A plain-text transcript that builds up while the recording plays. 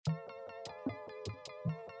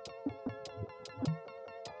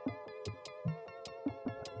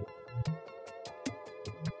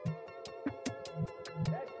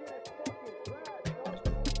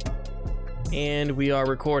And we are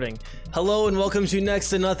recording. Hello and welcome to Next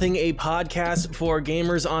to Nothing, a podcast for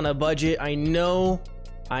gamers on a budget. I know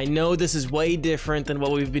this is way different than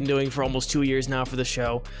what we've been doing for almost 2 years now for the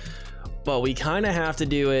show, but we kind of have to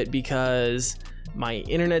do it because my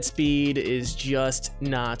internet speed is just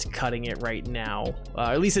not cutting it right now.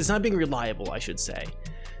 At least it's not being reliable, I should say.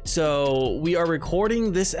 So we are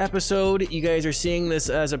recording this episode. You guys are seeing this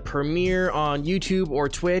as a premiere on YouTube or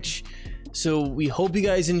Twitch. So we hope you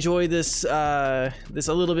guys enjoy this this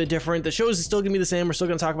a little bit different. The show is still gonna be the same. We're still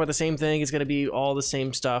gonna talk about the same thing. It's gonna be all the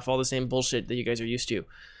same stuff, all the same bullshit that you guys are used to.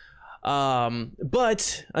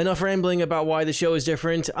 But enough rambling about why the show is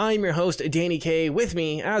different. I'm your host, Danny K. With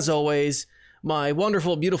me, as always, my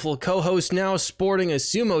wonderful, beautiful co-host, now sporting a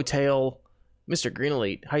sumo tail, Mr. Green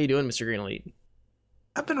Elite. How you doing, Mr. Green Elite?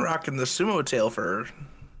 I've been rocking the sumo tail for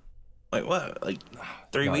like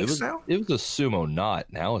 3 weeks now. It was a sumo knot.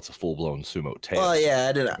 Now it's a full blown sumo tail. Well,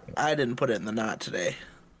 yeah, I didn't put it in the knot today.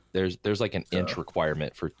 There's like an inch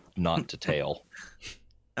requirement for knot to tail.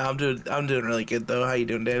 I'm doing really good though. How you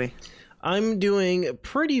doing, Danny? I'm doing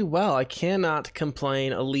pretty well. I cannot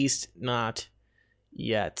complain, at least not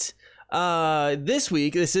yet. This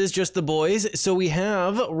week, this is just the boys, so we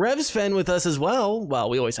have Revsfen with us as well. Well,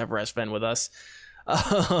 we always have Revsfen with us.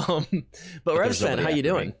 But Revsfen, how you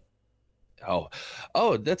doing?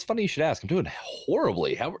 Oh, that's funny you should ask. I'm doing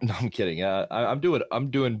horribly. No, I'm kidding. I'm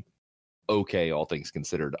doing okay, all things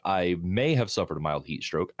considered. I may have suffered a mild heat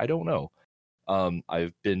stroke. I don't know.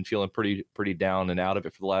 I've been feeling pretty down and out of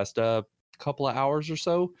it for the last couple of hours or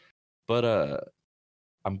so, but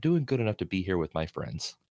I'm doing good enough to be here with my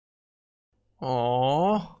friends.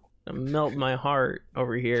 Aww, melt my heart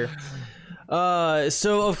over here.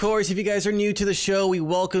 So of course, if you guys are new to the show, we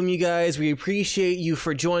welcome you guys. We appreciate you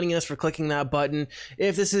for joining us, for clicking that button.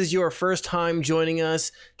 If this is your first time joining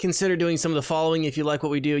us, consider doing some of the following. If you like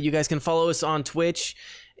what we do, you guys can follow us on Twitch,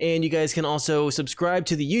 and you guys can also subscribe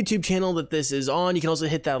to the YouTube channel that this is on. You can also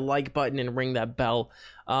hit that like button and ring that bell.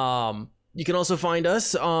 You can also find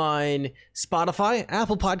us on Spotify,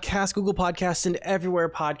 Apple Podcasts, Google Podcasts, and everywhere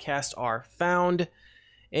podcasts are found.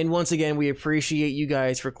 And once again, we appreciate you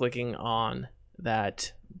guys for clicking on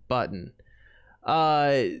that button.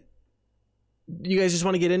 You guys just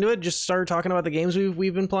want to get into it? Just start talking about the games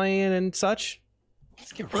we've been playing and such?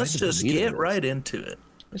 Let's just get right into it.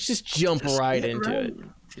 Let's just jump right into it.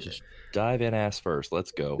 Just dive in ass first.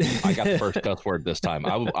 Let's go. I got the first cuss word this time.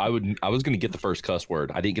 I was going to get the first cuss word.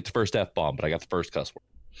 I didn't get the first F-bomb, but I got the first cuss word.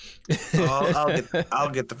 I'll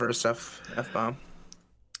get the first F-bomb.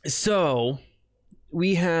 So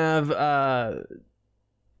we have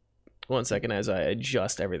one second as I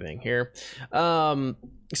adjust everything here. So I'm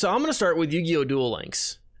going to start with Yu-Gi-Oh! Duel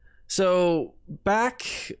Links. So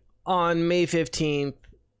back on May 15th,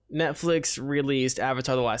 Netflix released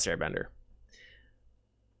Avatar: The Last Airbender.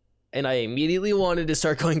 And I immediately wanted to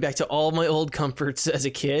start going back to all my old comforts as a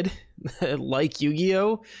kid, like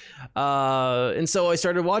Yu-Gi-Oh! And so I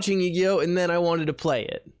started watching Yu-Gi-Oh! And then I wanted to play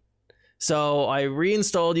it. So I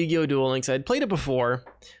reinstalled Yu-Gi-Oh! Duel Links. I had played it before.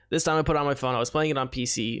 This time I put it on my phone. I was playing it on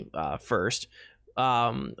PC first.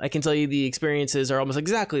 I can tell you the experiences are almost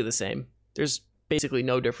exactly the same. There's basically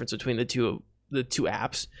no difference between the two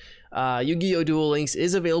apps. Yu-Gi-Oh! Duel Links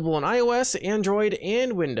is available on iOS, Android,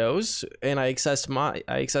 and Windows, and I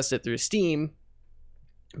accessed it through Steam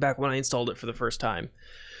back when I installed it for the first time.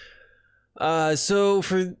 So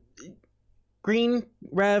for Green,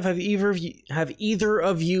 Rev, have either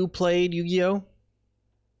of you played Yu-Gi-Oh?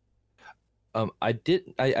 I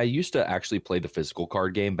did. I used to actually play the physical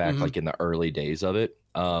card game back like in the early days of it.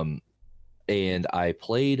 And I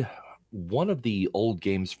played one of the old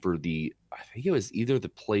games for I think it was either the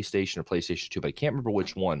PlayStation or PlayStation 2, but I can't remember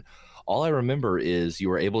which one. All I remember is you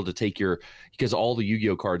were able to take because all the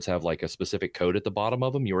Yu-Gi-Oh cards have like a specific code at the bottom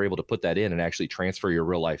of them. You were able to put that in and actually transfer your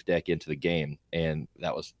real life deck into the game. And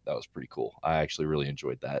that was pretty cool. I actually really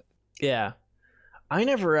enjoyed that. Yeah. I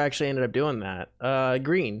never actually ended up doing that.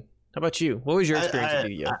 Green, how about you? What was your experience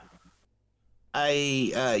with Yu-Gi-Oh?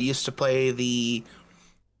 I used to play the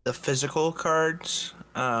physical cards,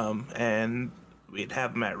 and we'd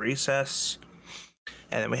have them at recess,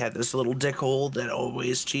 and then we had this little dickhole that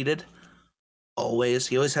always cheated. He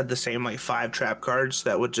always had the same like 5 trap cards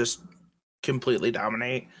that would just completely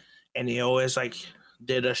dominate, and he always like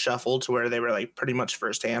did a shuffle to where they were like pretty much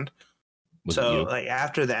first hand. So like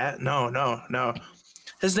after that, no,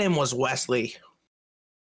 his name was Wesley.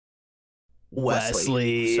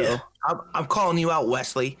 So I'm calling you out,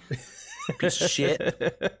 Wesley. Piece of shit.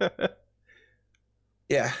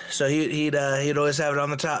 Yeah, so he'd always have it on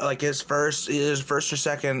the top, like his first or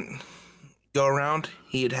second go around.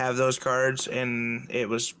 He'd have those cards, and it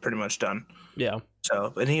was pretty much done. Yeah.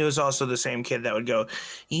 So, and he was also the same kid that would go,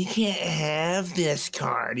 "You can't have this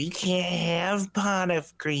card. You can't have Pot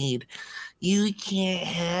of Greed. You can't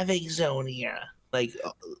have Exonia." Like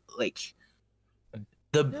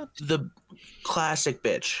the classic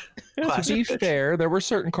bitch. To Classic be bitch. fair, there were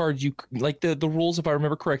certain cards you like the rules, if I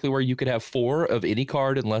remember correctly, where you could have 4 of any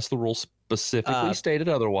card unless the rule specifically stated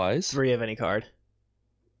otherwise. 3 of any card.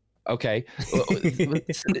 Okay.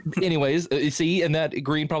 Anyways, see, and that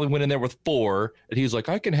green probably went in there with 4, and he was like,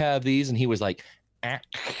 "I can have these," and he was like,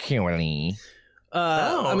 "Actually."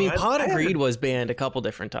 I mean, Pot of Greed was banned a couple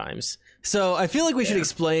different times. So I feel like we should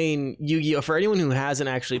explain Yu-Gi-Oh! For anyone who hasn't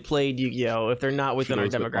actually played Yu-Gi-Oh! If they're not within our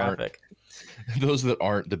demographic. Those that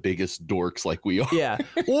aren't the biggest dorks like we are. Yeah.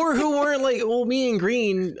 Or who weren't like, well, me and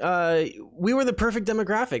Green, we were the perfect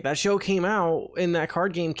demographic. That show came out and that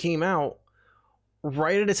card game came out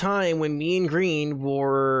right at a time when me and Green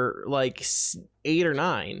were like 8 or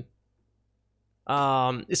 9.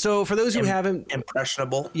 So for those who haven't,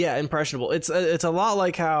 impressionable. Yeah, impressionable. It's a lot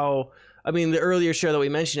like how, I mean, the earlier show that we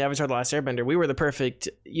mentioned, Avatar: The Last Airbender, we were the perfect,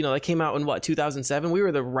 that came out in 2007. We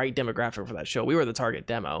were the right demographic for that show. We were the target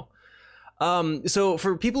demo. So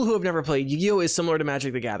for people who have never played, Yu-Gi-Oh! Is similar to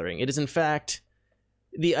Magic the Gathering. It is in fact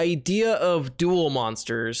the idea of dual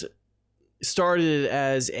monsters started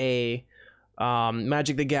as a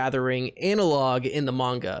Magic the Gathering analog in the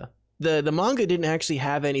manga. The manga didn't actually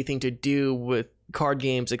have anything to do with card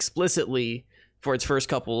games explicitly for its first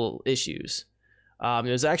couple issues. It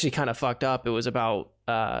was actually kind of fucked up. It was about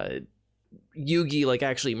Yugi like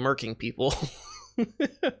actually murking people.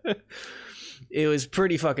 It was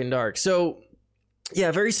pretty fucking dark. So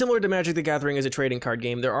yeah, very similar to Magic the Gathering as a trading card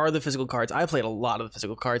game. There are the physical cards. I played a lot of the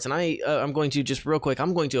physical cards, and I'm going to just real quick,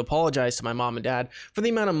 I'm going to apologize to my mom and dad for the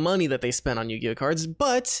amount of money that they spent on Yu-Gi-Oh cards,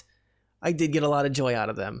 but I did get a lot of joy out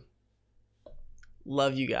of them.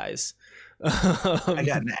 Love you guys. I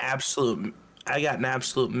got an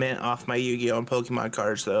absolute mint off my Yu-Gi-Oh and Pokemon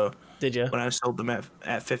cards though. Did you? When I sold them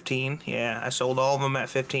at 15, yeah, I sold all of them at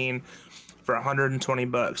 15 for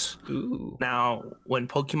 $120. Ooh. Now, when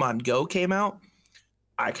Pokemon Go came out,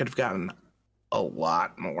 I could have gotten a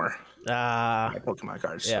lot more Pokemon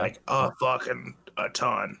cards, like a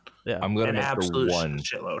ton. Yeah, I'm gonna make absolute the one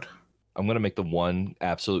shitload. I'm gonna make the one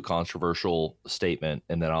absolute controversial statement,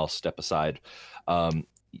 and then I'll step aside.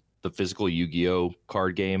 The physical Yu-Gi-Oh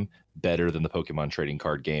card game better than the Pokemon trading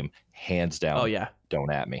card game, hands down. Oh yeah,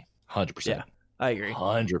 don't at me, 100%. Yeah, I agree,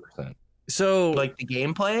 100%. So like the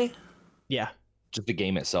gameplay. Yeah. Just the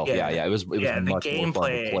game itself. Yeah. It was much more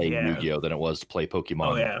fun to play Yu-Gi-Oh than it was to play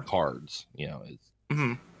Pokemon cards. Yeah.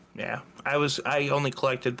 I only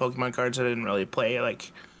collected Pokemon cards. I didn't really play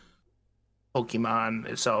like Pokemon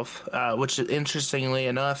itself. Which interestingly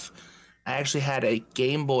enough, I actually had a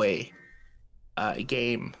Game Boy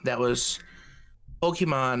game that was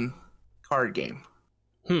Pokemon card game.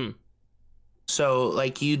 So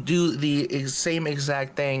like you do the same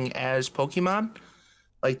exact thing as Pokemon,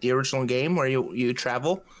 like the original game where you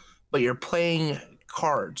travel, but you're playing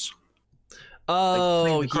cards.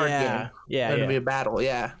 Oh, like card game. Yeah. It'll be a battle.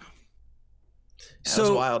 Yeah. That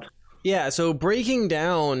was wild. Yeah. So breaking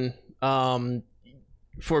down,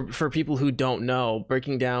 for people who don't know,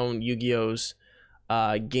 breaking down Yu-Gi-Oh's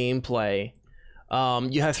gameplay,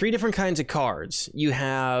 you have 3 different kinds of cards. You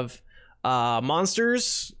have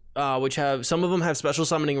monsters, which have, some of them have special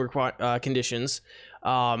summoning conditions,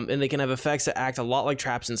 and they can have effects that act a lot like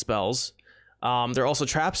traps and spells. There are also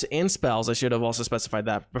traps and spells. I should have also specified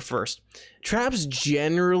that, but first, traps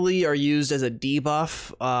generally are used as a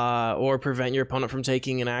debuff or prevent your opponent from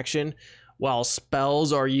taking an action, while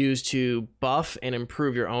spells are used to buff and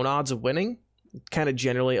improve your own odds of winning, kind of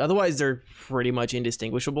generally. Otherwise, they're pretty much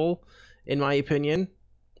indistinguishable, in my opinion.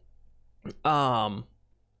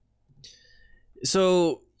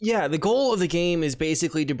 So yeah, the goal of the game is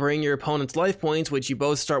basically to bring your opponent's life points, which you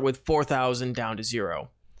both start with 4,000, down to 0.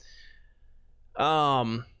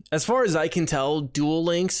 As far as I can tell, Duel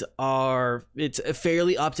Links it's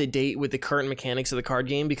fairly up to date with the current mechanics of the card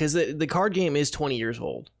game, because the card game is 20 years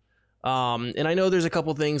old. And I know there's a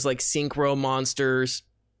couple things like synchro monsters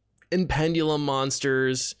and pendulum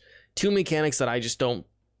monsters, 2 mechanics that I just don't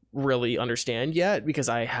really understand yet because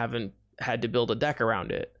I haven't had to build a deck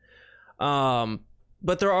around it.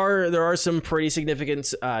 But there are some pretty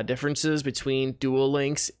significant differences between Duel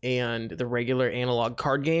Links and the regular analog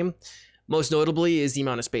card game. Most notably is the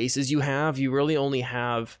amount of spaces you have. You really only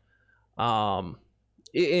have, in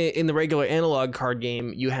the regular analog card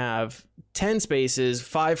game, you have 10 spaces,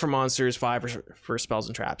 5 for monsters, 5 for spells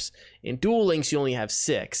and traps. In Duel Links, you only have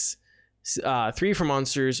 6, 3 for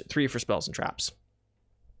monsters, 3 for spells and traps.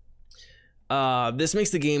 This makes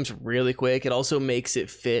the games really quick. It also makes it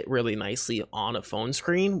fit really nicely on a phone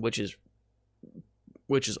screen, which is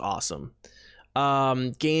awesome.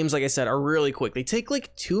 Games, like I said, are really quick. They take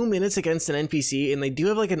like 2 minutes against an NPC, and they do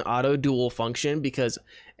have like an auto duel function because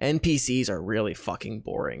NPCs are really fucking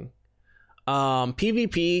boring.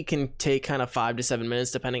 PvP can take kind of 5 to 7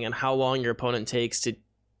 minutes depending on how long your opponent takes to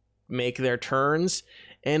make their turns,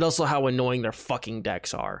 and also how annoying their fucking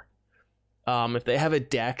decks are. If they have a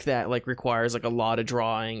deck that like requires like a lot of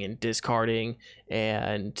drawing and discarding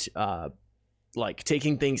and like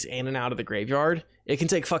taking things in and out of the graveyard, it can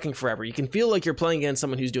take fucking forever. You can feel like you're playing against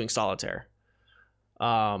someone who's doing solitaire,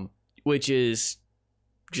 which is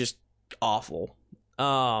just awful.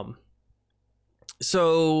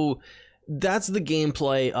 So that's the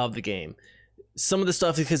gameplay of the game. Some of the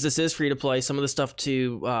stuff, because this is free to play, some of the stuff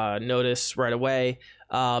to notice right away.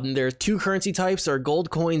 There are 2 currency types. There are gold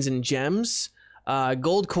coins and gems.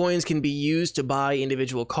 Gold coins can be used to buy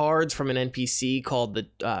individual cards from an NPC called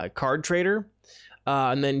the card trader.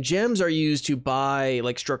 And then gems are used to buy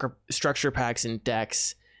like structure packs and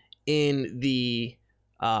decks in the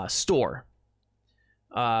store.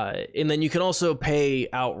 And then you can also pay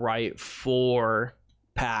outright for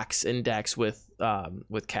packs and decks with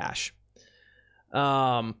cash.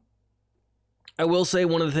 I will say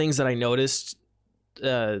one of the things that I noticed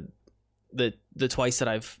the twice that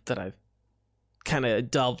I've kind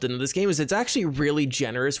of delved into this game is it's actually really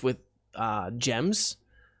generous with gems.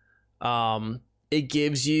 It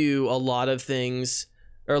gives you a lot of things,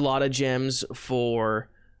 or a lot of gems for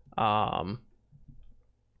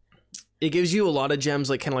it gives you a lot of gems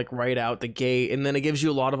like kind of like right out the gate, and then it gives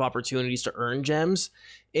you a lot of opportunities to earn gems.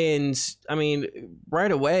 And I mean,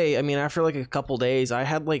 right away, I mean, after like a couple days, I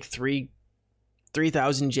had like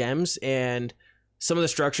 3,000 gems, and some of the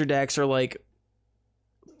structure decks are like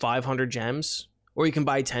 500 gems, or you can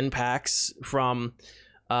buy 10 packs from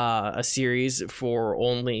a series for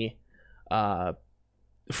only like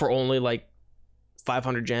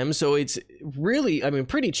 500 gems. So it's really, I mean,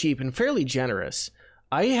 pretty cheap and fairly generous.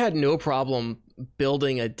 I had no problem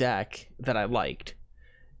building a deck that I liked.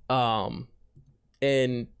 And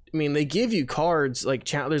I mean, they give you cards like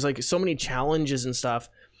there's like so many challenges and stuff,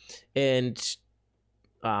 and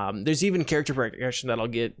there's even character progression that I'll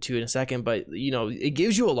get to in a second. But you know, it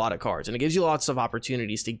gives you a lot of cards, and it gives you lots of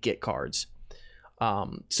opportunities to get cards.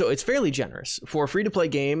 So it's fairly generous for a free to play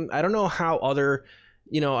game. I don't know how other,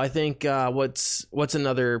 you know, I think what's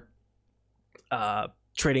another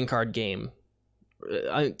trading card game?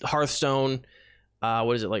 Hearthstone.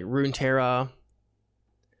 What is it, like Runeterra?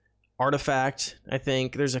 Artifact, I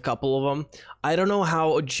think there's a couple of them. I don't know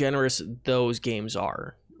how generous those games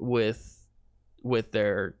are with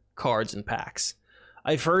their cards and packs.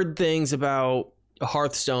 I've heard things about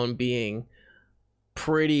Hearthstone being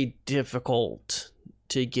pretty difficult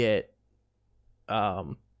to get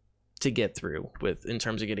through with in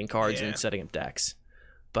terms of getting cards and setting up decks.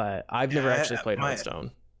 But I've never actually played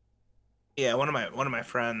Hearthstone. Yeah, one of my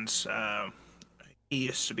friends, he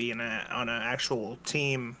used to be on an actual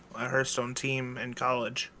team, a Hearthstone team in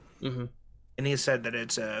college. Mm-hmm. And he said that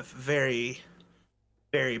it's a very,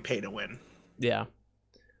 very pay to win. Yeah.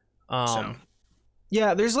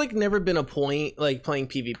 Yeah, there's like never been a point like playing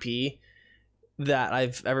PvP that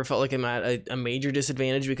I've ever felt like I'm at a major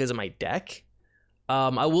disadvantage because of my deck.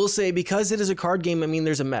 I will say, because it is a card game, I mean,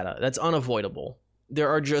 there's a meta. That's unavoidable. There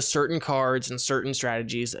are just certain cards and certain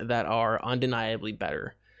strategies that are undeniably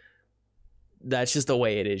better. That's just the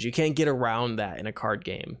way it is. You can't get around that in a card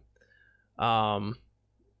game.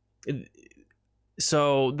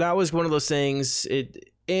 So that was one of those things.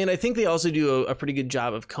 And I think they also do a pretty good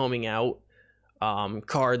job of combing out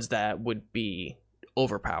cards that would be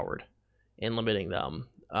overpowered and limiting them,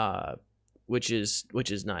 which is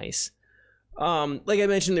nice. Like I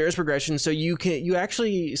mentioned, there is progression, so you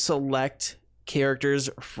actually select characters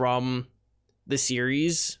from the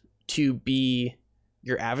series to be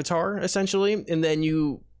your avatar, essentially, and then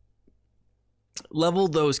you level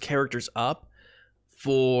those characters up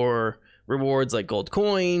for rewards like gold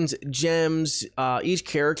coins, gems. Each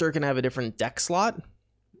character can have a different deck slot.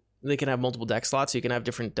 They can have multiple deck slots, so you can have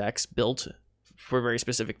different decks built for very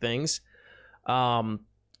specific things.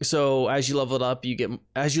 So as you level it up,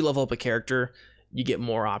 as you level up a character, you get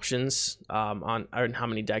more options on how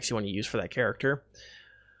many decks you want to use for that character.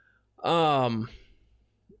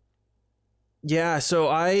 Yeah, so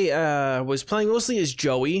I was playing mostly as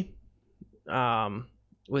Joey,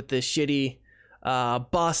 with this shitty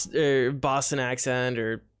Boston accent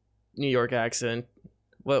or New York accent.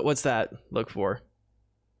 What's that look for?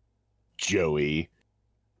 Joey.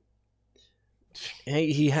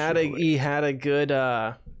 He had a good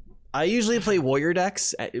I usually play warrior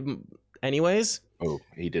decks anyways. Oh,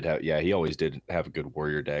 he did have. Yeah, he always did have a good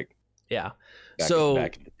warrior deck. Yeah.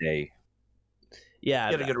 Back in the day. Yeah.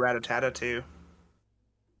 You had a good Rattata too.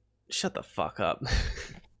 Shut the fuck up.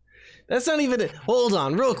 That's not even hold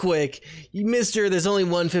on real quick. You Mr. There's only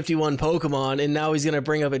 151 Pokemon, and now he's gonna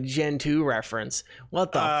bring up a Gen 2 reference.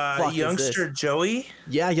 What the fuck youngster is this? Joey?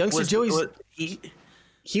 Yeah, youngster Joey's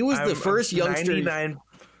he was the first youngster 99.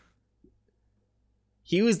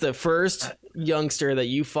 He was the first youngster that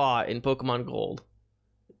you fought in Pokemon Gold.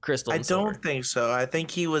 Crystal I and Silver. don't think so. I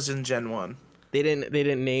think he was in Gen 1. They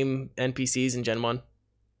didn't name NPCs in Gen 1.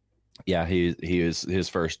 Yeah, he was his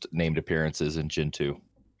first named appearances in Gen 2.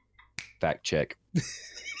 Fact check.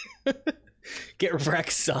 Get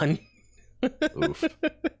wrecked, son. Oof.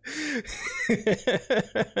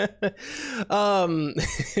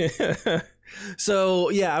 So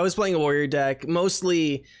yeah, I was playing a warrior deck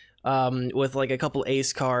mostly with like a couple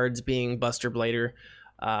ace cards being Buster Blader.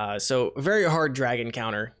 So very hard dragon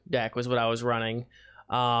counter deck was what I was running.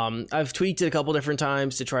 I've tweaked it a couple different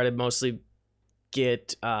times to try to mostly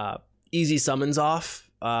get easy summons off,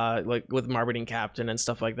 like with Marketing Captain and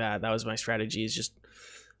stuff like that. That was my strategy, is just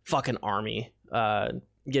fucking army,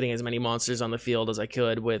 getting as many monsters on the field as I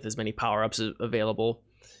could with as many power-ups available.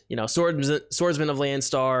 You know, Swordsman of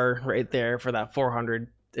Landstar right there for that 400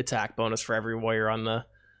 attack bonus for every warrior on the,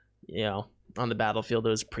 you know, on the battlefield. It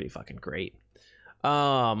was pretty fucking great.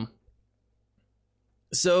 So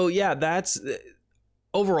yeah, that's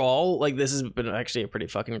overall, like, this has been actually a pretty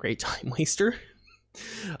fucking great time waster.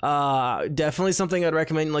 Definitely something I'd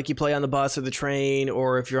recommend, like, you play on the bus or the train,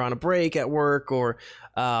 or if you're on a break at work, or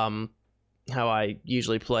how I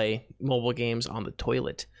usually play mobile games on the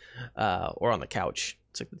toilet, or on the couch.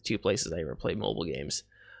 It's like the two places I ever play mobile games.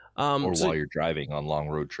 Or while you're driving on long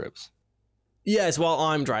road trips. Yes, while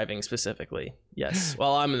I'm driving specifically. Yes,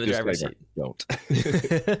 while I'm in the driver's seat. Don't.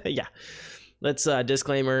 Yeah. Let's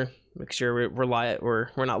disclaimer. Make sure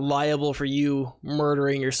we're not liable for you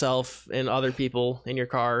murdering yourself and other people in your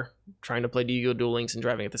car trying to play Yu-Gi-Oh! Duel Links and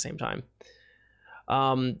driving at the same time.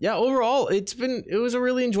 Yeah, overall it was a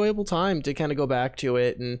really enjoyable time to kind of go back to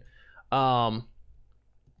it, and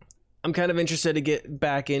I'm kind of interested to get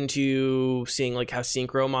back into seeing like how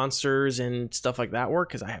synchro monsters and stuff like that work,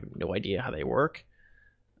 because I have no idea how they work.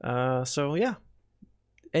 So yeah.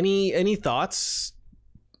 Any thoughts?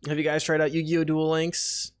 Have you guys tried out Yu-Gi-Oh! Duel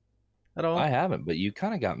Links at all? I haven't, but you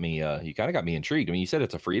kind of got me. Intrigued. I mean, you said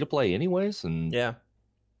it's a free to play, anyways, and Yeah.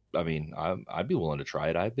 I mean, I'd be willing to try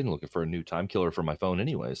it. I've been looking for a new time killer for my phone,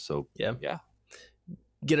 anyways. So Yeah. yeah.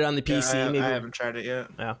 Get it on the PC. Yeah, maybe I haven't tried it yet.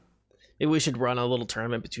 Yeah. Maybe we should run a little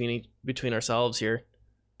tournament between ourselves here.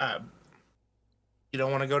 You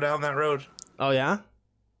don't want to go down that road. Oh yeah,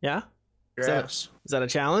 yeah. Your So- ass. Is that a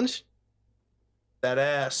challenge? That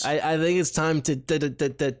ass. I think it's time to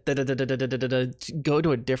go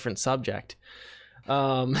to a different subject.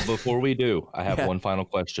 Before we do, I have Yeah. one final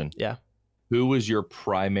question. Yeah. Who was your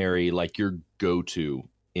primary, like your go-to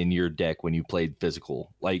in your deck when you played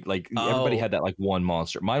physical? Like everybody had that like one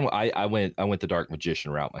monster. Mine, I went the Dark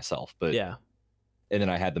Magician route myself, but Yeah. and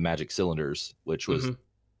then I had the Magic Cylinders, which was Mhm.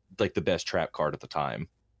 like the best trap card at the time.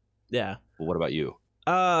 Yeah. But what about you?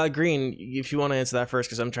 Green, if you want to answer that first,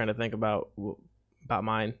 because I'm trying to think about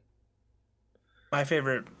mine. My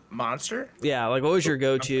favorite monster? Yeah, like what was your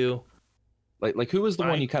go-to? Like who was the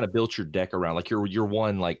one Mine- you kind of built your deck around? Like your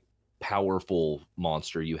one like powerful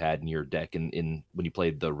monster you had in your deck in when you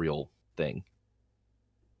played the real thing.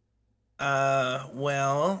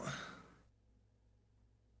 Well,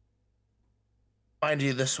 mind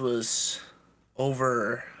you, this was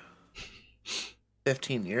over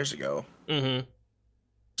 15 years ago. Mm-hmm.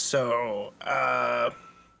 So, I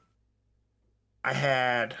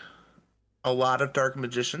had a lot of Dark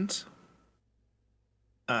Magicians.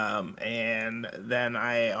 And then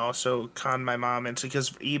I also conned my mom into,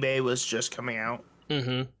 because eBay was just coming out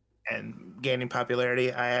Mm-hmm. and gaining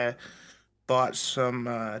popularity. I bought some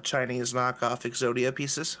Chinese knockoff Exodia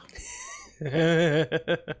pieces.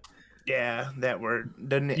 Yeah, that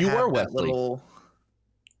didn't You have were that Wesley. little.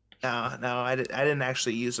 No, I didn't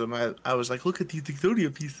actually use them. I was like, look at these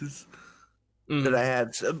Exodia pieces that I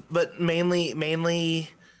had. But mainly,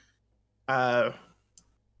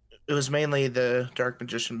 it was mainly the Dark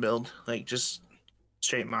Magician build, like just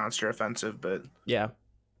straight monster offensive. But Yeah.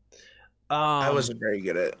 I wasn't very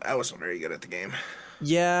good at the game.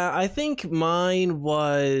 Yeah, I think mine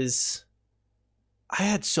was. I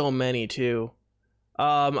had so many too.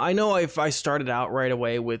 I know if I started out right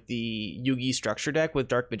away with the Yugi structure deck with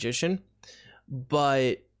Dark Magician,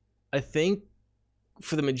 but I think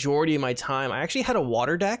for the majority of my time, I actually had a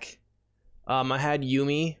water deck. I had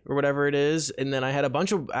Yumi or whatever it is, and then I had a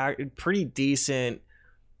bunch of pretty decent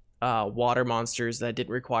water monsters that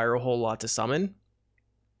didn't require a whole lot to summon,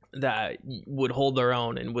 that would hold their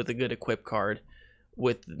own, and with a good equip card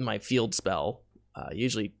with my field spell,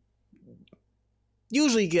 usually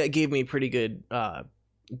gave me pretty good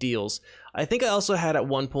deals. I think I also had at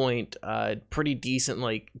one point pretty decent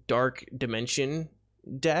like Dark Dimension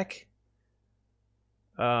deck.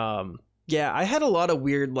 Yeah, I had a lot of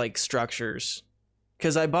weird like structures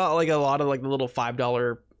because I bought like a lot of like the little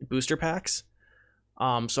 $5 booster packs.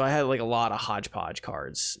 So I had like a lot of hodgepodge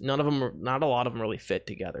cards. Not a lot of them really fit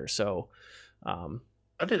together. So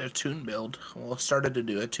I did a toon build. Well, started to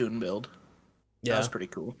do a toon build. Yeah, that was pretty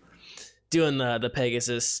cool. Doing the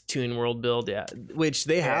Pegasus Toon World build, yeah, which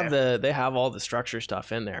they have all the structure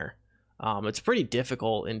stuff in there. It's pretty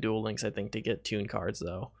difficult in Duel Links, I think, to get Toon cards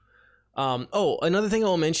though. Another thing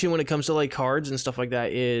I'll mention when it comes to like cards and stuff like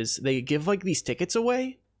that is they give like these tickets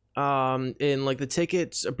away. And like the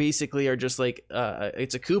tickets are just like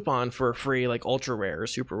it's a coupon for free like ultra rare or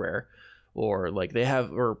super rare, or like they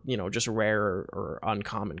have, or you know, just rare or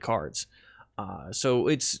uncommon cards. So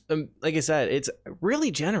it's like I said, it's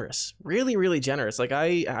really generous, really generous. Like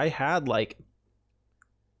I had like,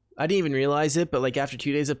 I didn't even realize it, but like after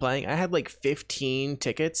 2 days of playing, I had like 15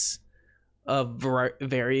 tickets of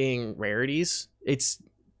varying rarities.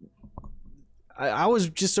 I was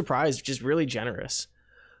just surprised, just really generous.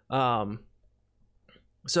 So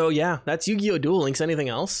yeah, that's Yu-Gi-Oh! Duel Links. Anything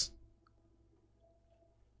else?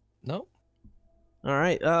 No. All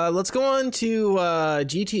right, let's go on to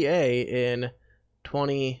GTA in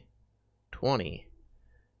 2020.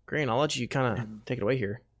 Green, I'll let you kind of take it away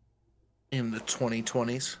here. In the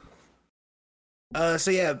 2020s.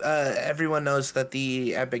 So yeah, everyone knows that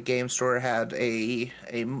the Epic Game Store had a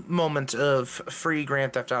moment of free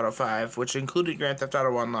Grand Theft Auto 5, which included Grand Theft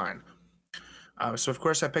Auto Online. So of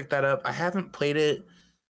course I picked that up. I haven't played it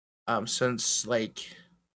since like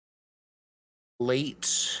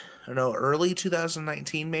early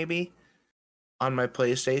 2019 maybe, on my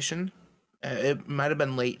PlayStation. It might have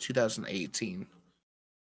been late 2018.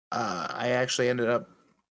 I actually ended up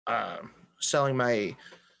selling my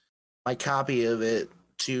copy of it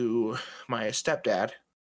to my stepdad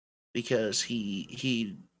because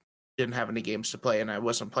he didn't have any games to play and I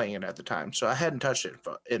wasn't playing it at the time, so I hadn't touched it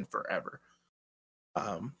in forever.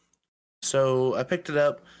 So I picked it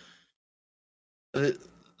up.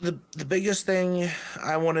 The biggest thing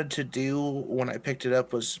I wanted to do when I picked it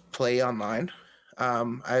up was play online.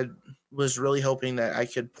 I was really hoping that I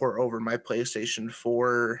could port over my PlayStation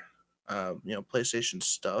 4, PlayStation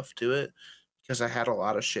stuff to it, because I had a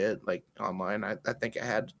lot of shit like online. I think I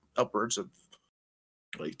had upwards of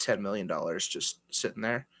like $10 million just sitting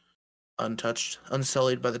there, untouched,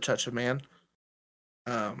 unsullied by the touch of man.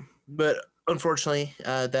 But unfortunately,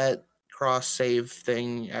 that cross save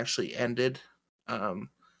thing actually ended.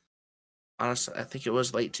 Honestly, I think it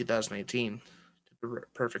was late 2018, to be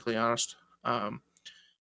perfectly honest.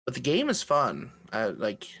 But the game is fun.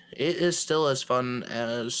 It is still as fun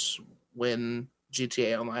as when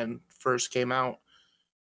GTA Online first came out.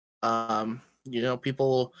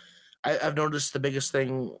 People, I've noticed the biggest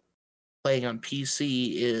thing playing on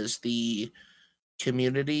PC is the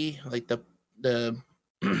community, like the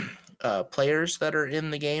players that are in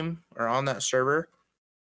the game or on that server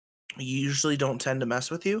usually don't tend to mess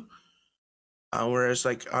with you. Whereas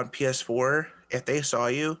like on PS4, if they saw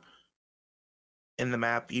you in the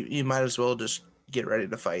map, you might as well just get ready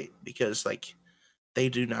to fight, because like they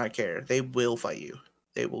do not care. They will fight you.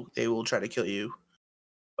 They will try to kill you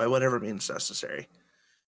by whatever means necessary.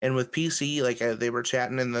 And with PC, like they were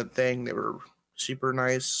chatting in the thing, they were super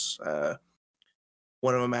nice.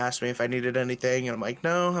 One of them asked me if I needed anything, and I'm like,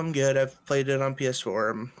 no, I'm good. I've played it on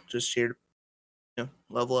PS4. I'm just here to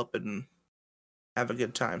level up and have a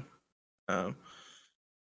good time.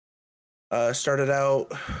 Started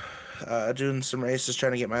out doing some races,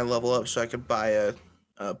 trying to get my level up so I could buy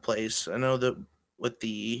a place. I know that with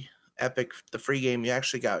the Epic, the free game, you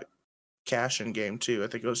actually got cash in game too. I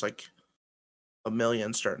think it was like $1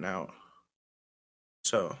 million starting out.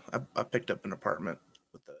 So I picked up an apartment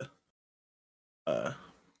with the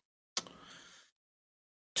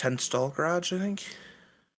 10 stall garage, I think.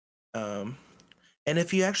 And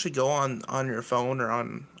if you actually go on your phone or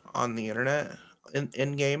on the internet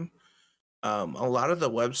in game, a lot of the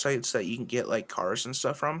websites that you can get like cars and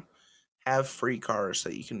stuff from have free cars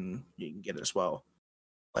that you can get as well.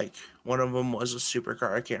 Like one of them was a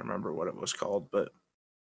supercar. I can't remember what it was called, but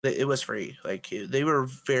it was free. Like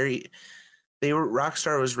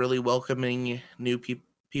Rockstar was really welcoming new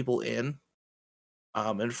people in.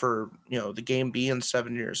 And for the game being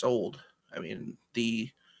 7 years old, I mean,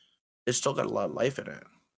 it's still got a lot of life in it.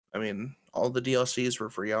 I mean, all the DLCs were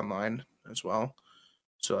free online as well.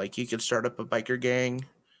 So like you could start up a biker gang.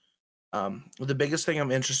 The biggest thing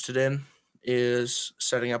I'm interested in is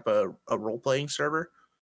setting up a role playing server,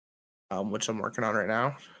 which I'm working on right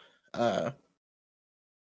now. I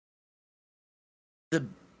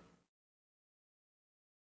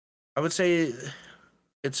would say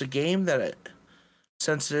it's a game that,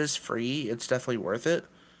 since it is free, it's definitely worth it.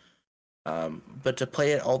 But to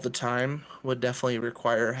play it all the time would definitely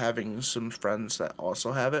require having some friends that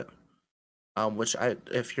also have it. Which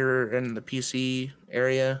if you're in the PC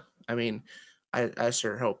area, I mean, I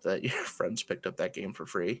sure hope that your friends picked up that game for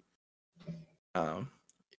free. And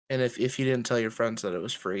if you didn't tell your friends that it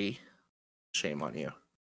was free, shame on you.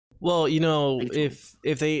 Well, you know,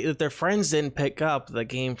 if their friends didn't pick up the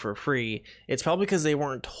game for free, it's probably because they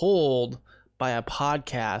weren't told by a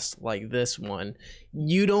podcast like this one.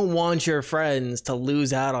 You don't want your friends to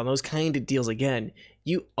lose out on those kind of deals again.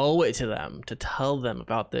 You owe it to them to tell them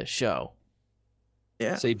about this show.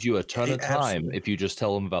 Yeah, saves you a ton of time. Absolutely. If you just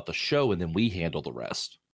tell them about the show and then we handle the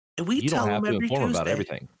rest. You don't have to inform about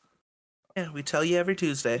everything. Yeah, we tell you every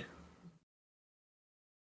Tuesday.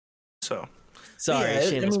 So, sorry,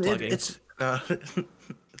 shameless plugging. It's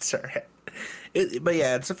it's alright. But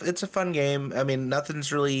yeah, it's a fun game. I mean,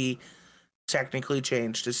 nothing's really technically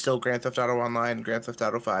changed. It's still Grand Theft Auto Online, Grand Theft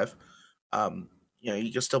Auto 5. You know,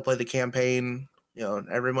 you can still play the campaign. You know,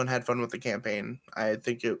 everyone had fun with the campaign. I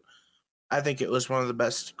think it was one of the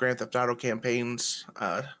best Grand Theft Auto campaigns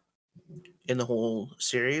in the whole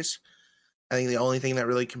series. I think the only thing that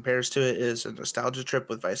really compares to it is a nostalgia trip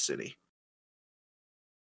with Vice City.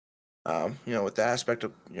 You know, with the aspect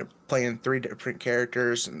of playing 3 different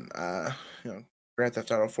characters, and you know, Grand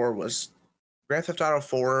Theft Auto 4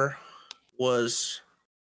 was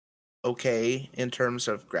okay in terms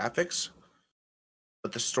of graphics,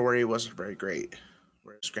 but the story wasn't very great.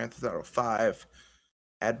 Whereas Grand Theft Auto 5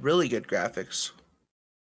 had really good graphics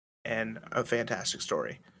and a fantastic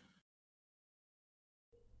story.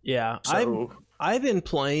 Yeah, so, I've been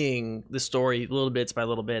playing the story little bits by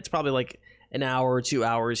little bits, probably like an hour or 2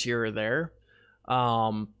 hours here or there.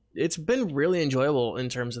 It's been really enjoyable in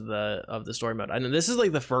terms of the story mode. I know this is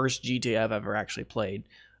like the first GTA I've ever actually played,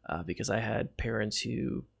 because I had parents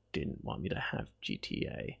who didn't want me to have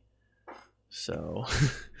GTA. So,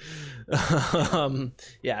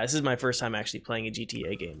 yeah, this is my first time actually playing a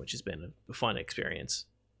GTA game, which has been a fun experience.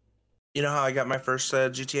 You know how I got my first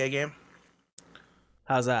GTA game?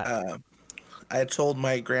 How's that? I had told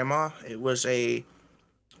my grandma it was a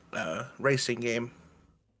racing game.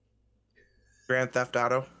 Grand Theft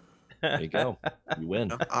Auto. There you go. You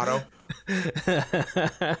win. Auto.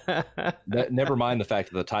 Never mind the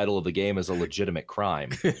fact that the title of the game is a legitimate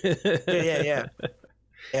crime. Yeah.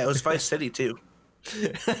 Yeah, it was Vice City too.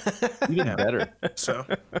 Even better. So,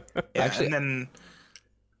 yeah, actually, and then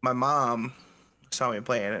my mom saw me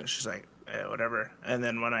playing it. She's like, whatever. And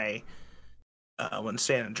then when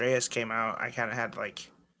San Andreas came out, I kind of had to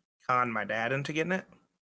like con my dad into getting it,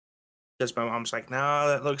 because my mom's like, no,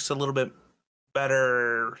 that looks a little bit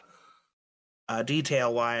better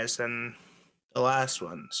detail wise than the last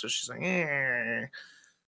one. So she's like, and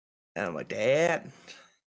I'm like, Dad,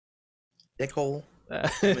 dickhole.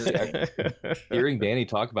 Hearing Danny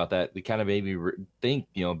talk about that, it kind of made me think,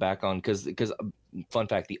 back on, because fun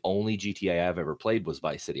fact, the only GTA I've ever played was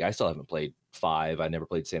Vice City. I still haven't played 5. I never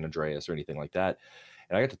played San Andreas or anything like that.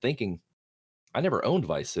 And I got to thinking, I never owned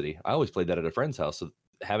Vice City. I always played that at a friend's house. So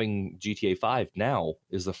having GTA 5 now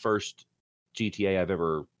is the first GTA I've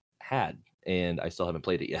ever had, and I still haven't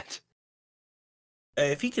played it yet.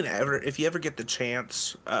 If you ever get the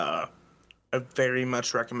chance, I very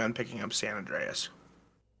much recommend picking up San Andreas.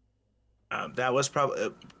 That was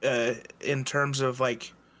probably in terms of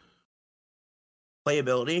like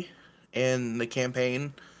playability and the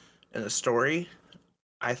campaign and the story,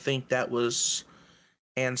 I think that was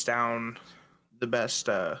hands down the best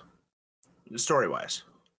story wise.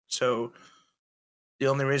 So the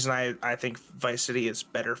only reason I think Vice City is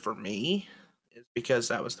better for me is because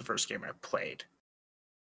that was the first game I played.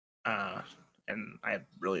 And I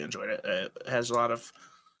really enjoyed it. It has a lot of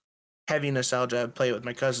heavy nostalgia. I play it with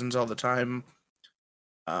my cousins all the time,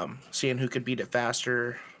 seeing who could beat it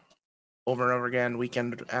faster over and over again,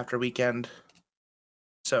 weekend after weekend.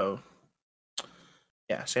 So,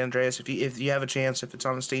 yeah, San Andreas, if you have a chance, if it's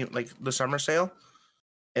on the Steam, like the summer sale,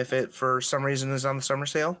 if it for some reason is on the summer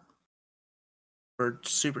sale for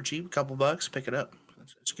super cheap, a couple bucks, pick it up.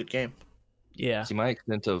 It's a good game. Yeah. See, my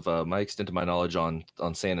extent of my knowledge on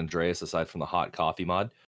San Andreas, aside from the hot coffee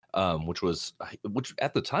mod, which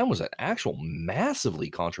at the time was an actual massively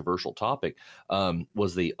controversial topic,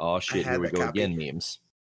 was the "oh shit, here we go again" memes.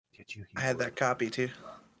 I had that copy too.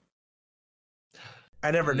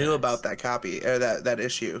 I never knew about that copy or that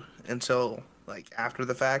issue until like after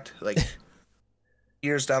the fact, like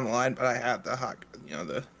years down the line. But I had the hot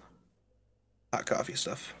coffee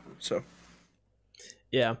stuff. So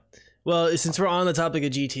yeah. Well, since we're on the topic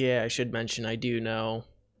of GTA, I should mention I do know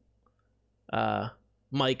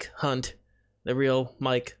Mike Hunt, the real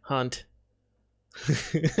Mike Hunt.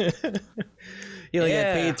 He only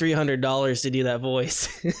got paid $300 to do that voice.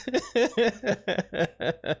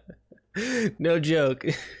 No joke.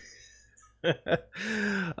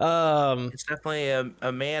 It's definitely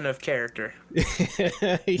a man of character.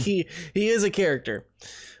 he is a character.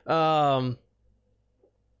 Yeah,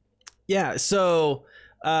 so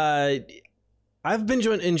I've been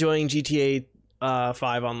enjoying GTA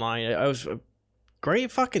 5 online. I was a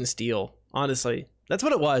great fucking steal, honestly. That's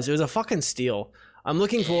what it was. It was a fucking steal. I'm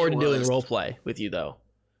looking forward to doing roleplay with you, though.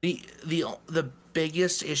 The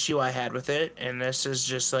biggest issue I had with it, and this is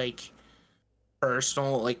just like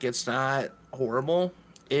personal, like it's not horrible,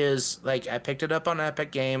 is like I picked it up on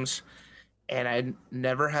Epic Games, and I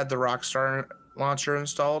never had the Rockstar launcher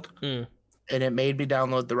installed, and it made me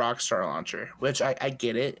download the Rockstar launcher, which I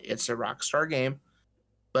get it. It's a Rockstar game,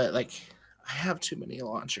 but like I have too many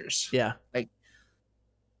launchers. Yeah. Like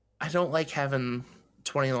I don't like having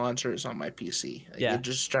 20 launchers on my PC. Like, yeah. It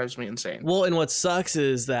just drives me insane. Well, and what sucks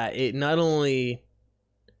is that it not only...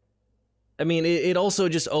 I mean, it also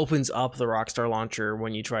just opens up the Rockstar launcher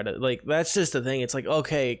when you try to... Like, that's just the thing. It's like,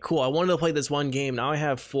 okay, cool. I wanted to play this one game. Now I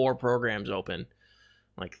have 4 programs open.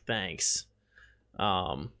 Like, thanks.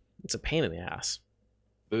 It's a pain in the ass.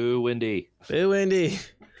 Boo, Wendy. Boo, Wendy.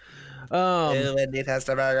 Boo, Wendy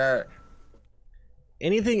Testaberger.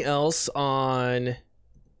 Anything else on...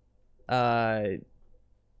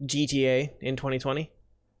 GTA in 2020?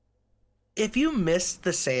 If you missed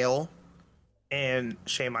the sale, and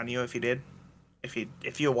shame on you if you did,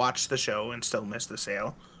 if you watched the show and still missed the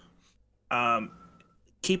sale,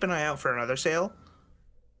 keep an eye out for another sale,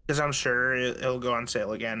 because I'm sure it'll go on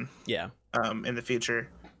sale again. Yeah. In the future,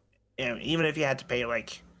 and even if you had to pay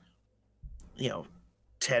like,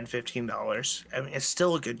 $10-15, I mean, it's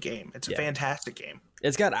still a good game. It's a fantastic game.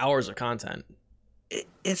 It's got hours of content.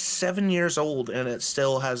 It's 7 years old and it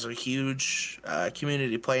still has a huge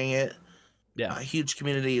community playing it. Yeah, a huge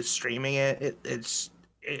community is streaming it. It's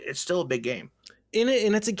still a big game. And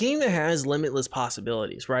it's a game that has limitless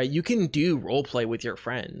possibilities, right? You can do roleplay with your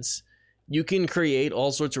friends. You can create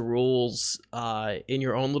all sorts of rules in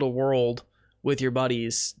your own little world with your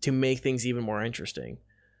buddies to make things even more interesting.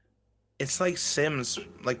 It's like Sims,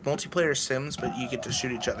 like multiplayer Sims, but you get to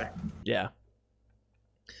shoot each other. Yeah.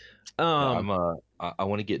 I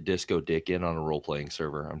want to get Disco Dick in on a role playing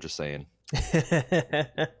server. I'm just saying. All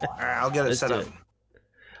right, I'll get it set up.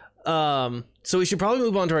 So we should probably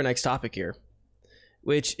move on to our next topic here,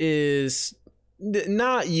 which is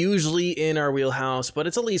not usually in our wheelhouse, but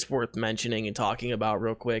it's at least worth mentioning and talking about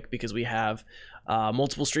real quick because we have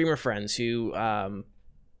multiple streamer friends who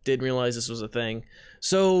didn't realize this was a thing.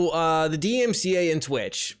 So the DMCA and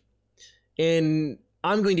Twitch, and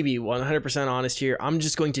I'm going to be 100% honest here. I'm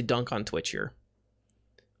just going to dunk on Twitch here.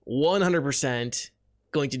 100%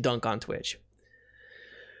 going to dunk on Twitch.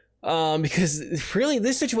 Because really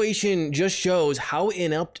this situation just shows how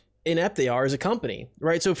inept they are as a company,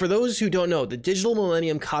 right? So for those who don't know, the Digital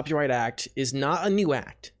Millennium Copyright Act is not a new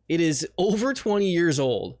act. It is over 20 years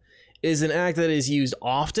old. It is an act that is used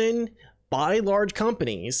often by large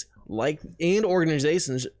companies and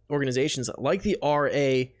organizations like the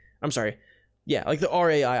RIAA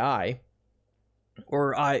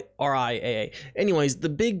or RIAA. Anyways, the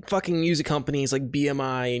big fucking music companies like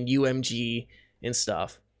BMI and UMG and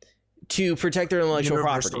stuff to protect their intellectual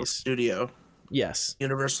properties. Studio. Yes.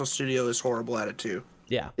 Universal Studio is horrible at it too.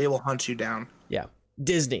 Yeah. They will hunt you down. Yeah.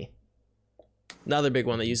 Disney. Another big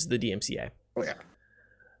one that uses the DMCA. Oh yeah.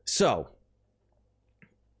 So,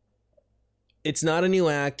 it's not a new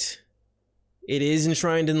act. It is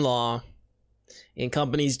enshrined in law. And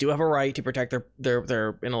companies do have a right to protect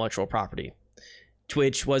their intellectual property.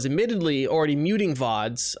 Twitch was admittedly already muting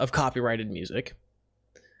VODs of copyrighted music.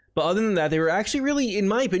 But other than that, they were actually really, in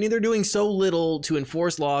my opinion, they're doing so little to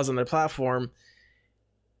enforce laws on their platform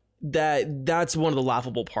that's one of the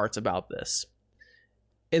laughable parts about this.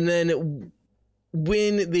 And then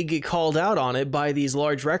when they get called out on it by these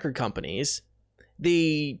large record companies,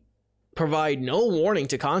 they provide no warning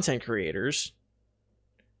to content creators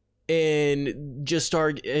and just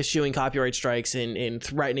start issuing copyright strikes and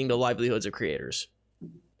threatening the livelihoods of creators.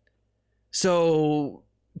 So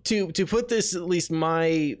to put this, at least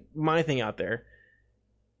my thing out there,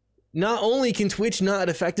 not only can Twitch not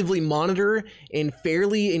effectively monitor and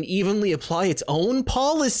fairly and evenly apply its own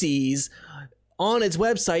policies on its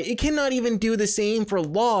website, it cannot even do the same for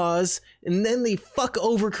laws, and then they fuck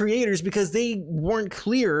over creators because they weren't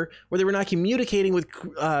clear or they were not communicating with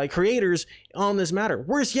creators on this matter.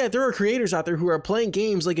 Worse yet, there are creators out there who are playing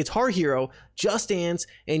games like Guitar Hero, Just Dance,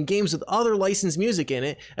 and games with other licensed music in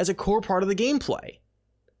it as a core part of the gameplay.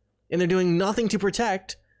 And they're doing nothing to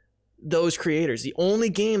protect those creators. The only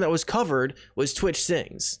game that was covered was Twitch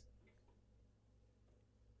Sings.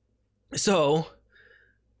 So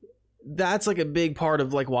that's like a big part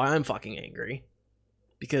of like why I'm fucking angry,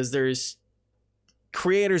 because there's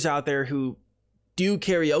creators out there who do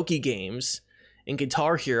karaoke games and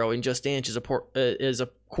Guitar Hero and Just Dance is a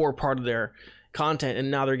core part of their content, and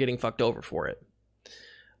now they're getting fucked over for it.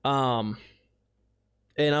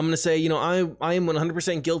 And I'm going to say, you know, I am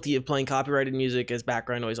 100% guilty of playing copyrighted music as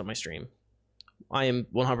background noise on my stream. I am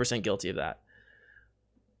 100% guilty of that.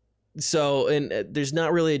 So, and there's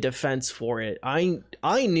not really a defense for it. I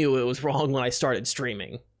knew it was wrong when I started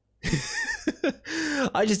streaming.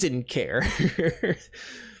 I just didn't care.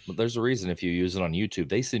 But there's a reason if you use it on YouTube,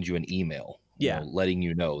 they send you an email, letting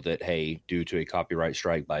you know that, hey, due to a copyright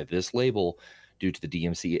strike by this label, due to the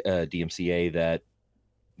DMCA, that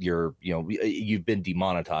you've been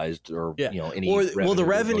demonetized, or the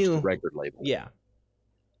revenue record label. Yeah.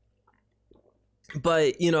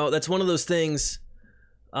 But that's one of those things.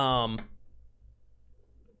 But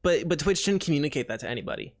Twitch didn't communicate that to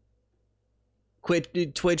anybody.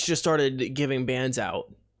 Twitch just started giving bans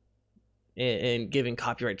out and giving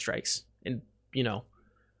copyright strikes, and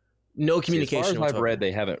no communication. As far as I've read,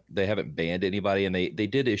 they haven't banned anybody, and they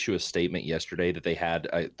did issue a statement yesterday that they had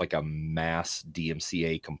a mass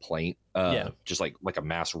DMCA complaint, just like a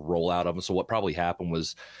mass rollout of them. So what probably happened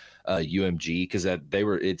was UMG, because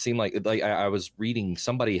it seemed like I was reading,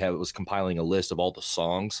 somebody was compiling a list of all the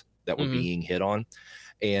songs that were being hit on,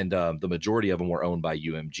 and the majority of them were owned by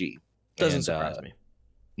UMG. Doesn't surprise me.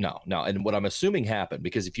 No. And what I'm assuming happened,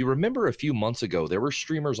 because if you remember a few months ago, there were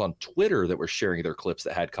streamers on Twitter that were sharing their clips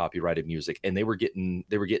that had copyrighted music, and they were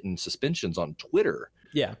getting suspensions on Twitter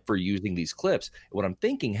for using these clips. What I'm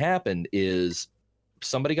thinking happened is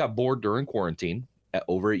somebody got bored during quarantine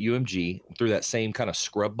over at UMG, threw that same kind of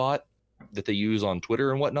scrub bot that they use on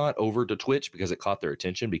Twitter and whatnot over to Twitch, because it caught their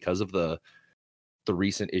attention because of the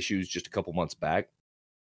recent issues just a couple months back.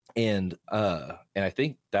 And I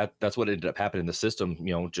think that's what ended up happening in the system.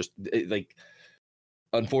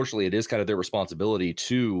 Unfortunately, it is kind of their responsibility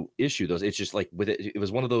to issue those. It's just like with it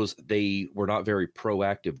was one of those, they were not very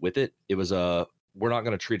proactive with it. It was we're not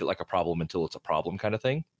going to treat it like a problem until it's a problem kind of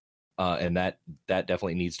thing. And that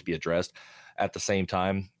definitely needs to be addressed. At the same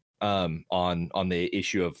time, on the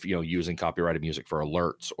issue of using copyrighted music for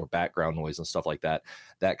alerts or background noise and stuff like that,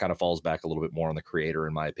 that kind of falls back a little bit more on the creator,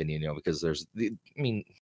 in my opinion. Because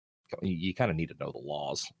you kind of need to know the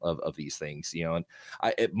laws of these things, and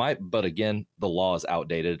but again, the law is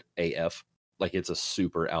outdated AF. Like, it's a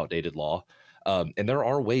super outdated law. And there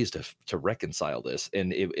are ways to reconcile this.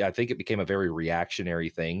 And I think it became a very reactionary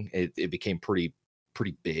thing. It became pretty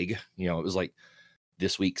big. It was like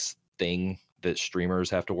this week's thing that streamers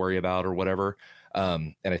have to worry about or whatever.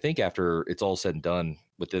 And I think after it's all said and done,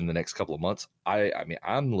 within the next couple of months,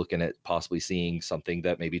 I'm looking at possibly seeing something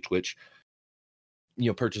that maybe Twitch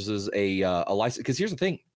purchases a license. Because here's the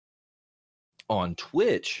thing, on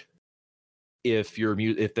Twitch, if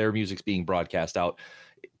their music's being broadcast out,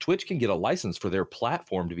 Twitch can get a license for their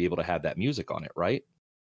platform to be able to have that music on it, right?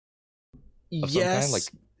 Yes,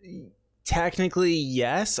 technically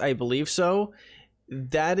yes, I believe so.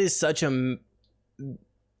 That is such a,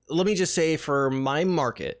 let me just say, for my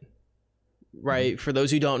market, right? For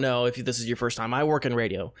those who don't know, if this is your first time, I work in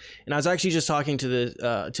radio, and I was actually just talking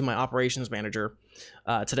to my operations manager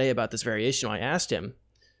today about this very issue. I asked him,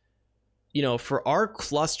 for our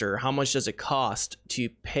cluster, how much does it cost to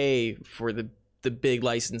pay for the big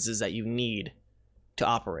licenses that you need to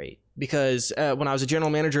operate? Because when I was a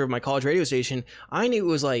general manager of my college radio station, I knew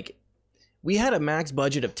it was like, we had a max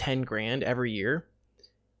budget of 10 grand every year,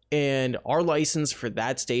 and our license for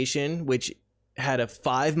that station, which had a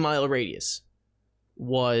 5-mile radius,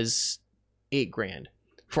 was 8 grand.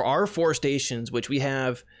 For our 4 stations, which we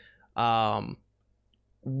have, one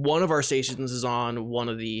of our stations is on one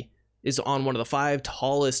of the 5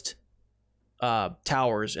 tallest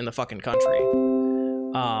towers in the fucking country.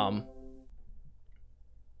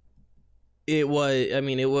 It's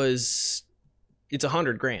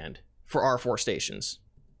 100 grand for our 4 stations.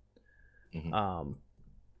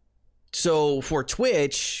 So for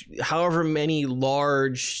Twitch, however many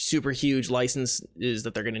large, super huge licenses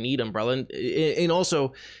that they're going to need, Umbrella, and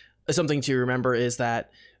also something to remember is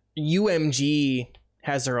that UMG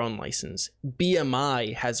has their own license.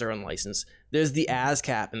 BMI has their own license. There's the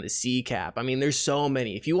ASCAP and the CCAP. I mean, there's so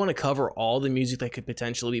many. If you want to cover all the music that could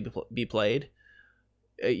potentially be played,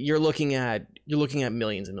 you're looking at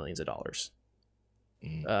millions and millions of dollars.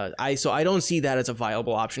 I don't see that as a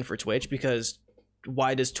viable option for Twitch, because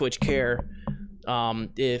why does Twitch care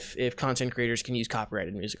if content creators can use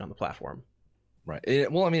copyrighted music on the platform?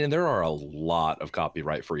 Right. Well, I mean, there are a lot of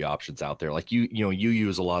copyright free options out there. Like you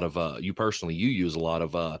use a lot of you use a lot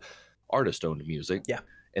of artist owned music. Yeah.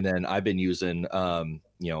 And then I've been using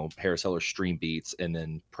Harris Heller Stream Beats, and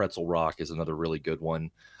then Pretzel Rock is another really good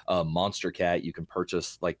one. Monster Cat, you can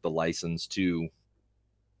purchase like the license to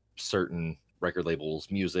certain record labels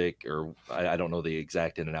music, or I don't know the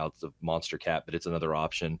exact in and outs of Monster Cat, but it's another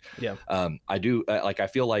option. Yeah. I do I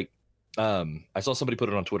feel like I saw somebody put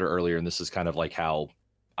it on Twitter earlier, and this is kind of like how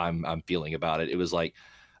I'm feeling about it. It was like,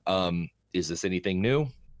 is this anything new?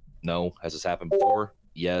 No. Has this happened before?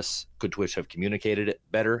 Yes. Could Twitch have communicated it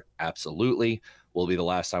better? Absolutely. Will it be the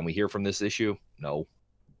last time we hear from this issue? No.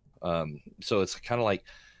 So it's kind of like,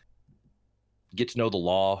 get to know the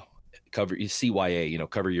law, cover CYA,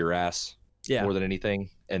 cover your ass more than anything.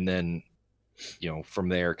 And then, from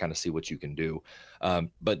there, kind of see what you can do.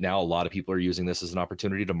 But now a lot of people are using this as an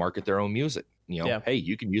opportunity to market their own music. Hey,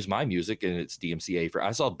 you can use my music, and it's DMCA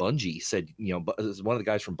I saw Bungie said, one of the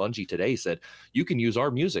guys from Bungie today said, you can use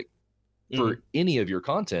our music for any of your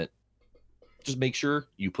content. Just make sure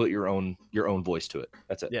you put your own voice to it.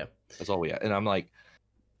 That's it. Yeah. That's all we have. And I'm like,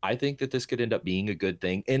 I think that this could end up being a good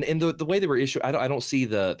thing. And the way they were issued, I don't see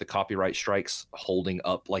the copyright strikes holding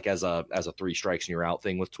up like as a 3 strikes and you're out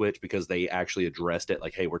thing with Twitch, because they actually addressed it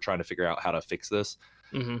like, hey, we're trying to figure out how to fix this.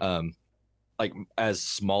 Like as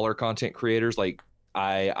smaller content creators, like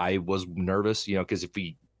I was nervous, because if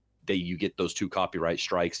you get those 2 copyright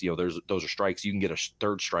strikes, those are strikes. You can get a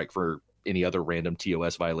 3rd strike for any other random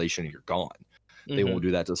TOS violation and you're gone. They won't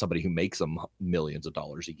do that to somebody who makes them millions of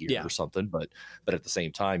dollars a year or something. But at the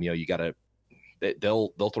same time, you gotta,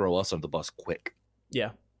 they'll throw us under the bus quick. Yeah.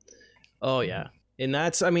 Oh yeah. And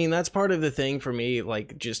that's part of the thing for me,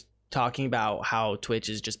 like just talking about how Twitch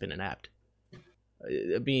has just been inept.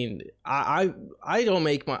 I mean, I don't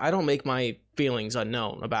make my feelings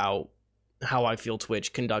unknown about how I feel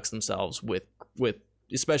Twitch conducts themselves with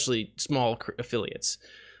especially small affiliates.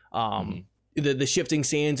 The shifting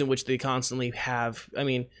sands in which they constantly have,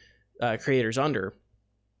 creators under.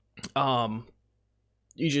 And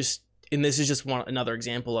this is just another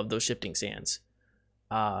example of those shifting sands.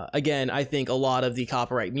 Again, I think a lot of the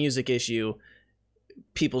copyright music issue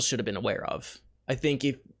people should have been aware of. I think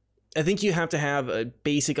you have to have a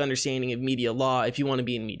basic understanding of media law if you want to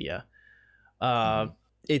be in media.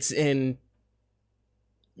 It's in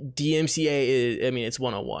DMCA. It's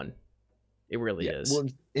 101. It really is. Well,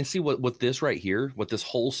 and see what this right here, what this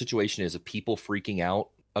whole situation is of people freaking out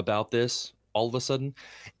about this all of a sudden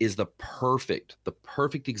is the perfect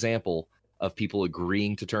example of people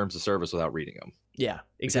agreeing to terms of service without reading them. Yeah,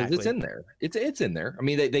 exactly. Because it's in there. It's in there. I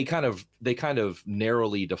mean, they kind of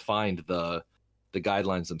narrowly defined the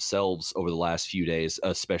guidelines themselves over the last few days,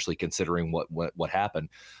 especially considering what happened.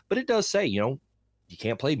 But it does say, you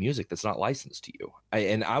can't play music that's not licensed to you.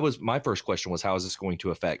 My first question was, how is this going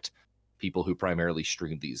to affect people who primarily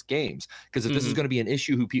stream these games? Because if this is going to be an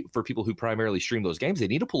issue for people who primarily stream those games, they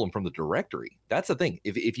need to pull them from the directory. That's the thing.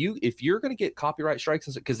 If you're going to get copyright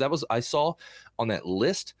strikes, because I saw on that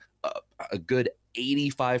list a good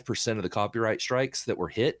 85% of the copyright strikes that were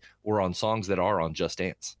hit were on songs that are on Just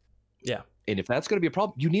Dance. Yeah. And if that's going to be a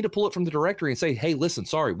problem, you need to pull it from the directory and say, hey, listen,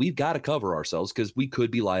 sorry, we've got to cover ourselves, because we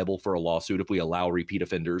could be liable for a lawsuit if we allow repeat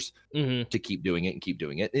offenders to keep doing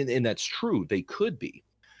it. And that's true. They could be.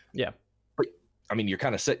 Yeah. You're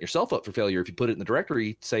kind of setting yourself up for failure if you put it in the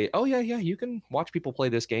directory, say, oh, yeah, you can watch people play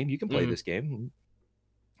this game. You can play this game.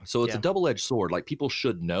 So it's a double-edged sword. Like, people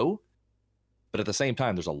should know, but at the same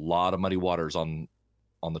time, there's a lot of muddy waters on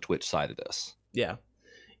the Twitch side of this. Yeah.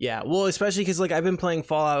 Yeah. Well, especially because, like, I've been playing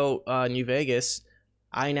Fallout New Vegas.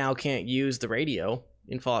 I now can't use the radio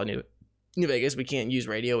in Fallout New Vegas. We can't use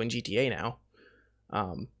radio in GTA now.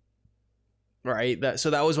 Right. So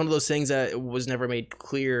that was one of those things that was never made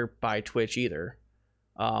clear by Twitch either.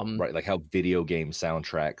 Right, like how video game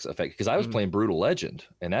soundtracks affect, because I was playing Brutal Legend,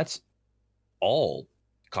 and that's all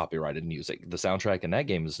copyrighted music. The soundtrack in that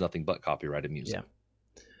game is nothing but copyrighted music.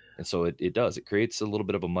 Yeah. And so it creates a little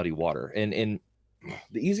bit of a muddy water. And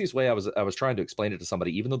the easiest way I was trying to explain it to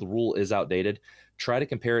somebody, even though the rule is outdated, try to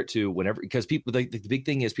compare it to whenever, because people, the big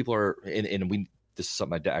thing is people are, and we, this is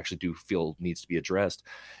something I actually do feel needs to be addressed,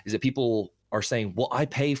 is that people are saying, well, I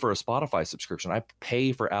pay for a Spotify subscription, I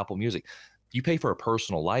pay for Apple Music. You pay for a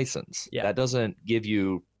personal license. Yeah. That doesn't give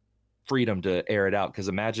you freedom to air it out, because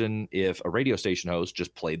imagine if a radio station host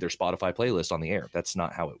just played their Spotify playlist on the air. That's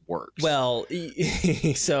not how it works. Well,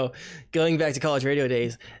 so going back to college radio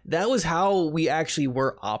days, that was how we actually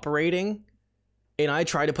were operating, and I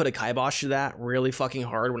tried to put a kibosh to that really fucking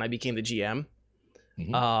hard when I became the GM.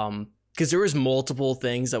 Because there was multiple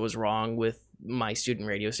things that was wrong with my student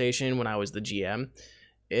radio station when I was the GM,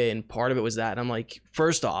 and part of it was that, and I'm like,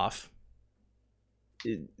 first off,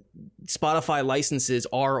 Spotify licenses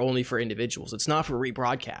are only for individuals. It's not for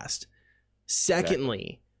rebroadcast.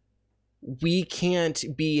 Secondly, we can't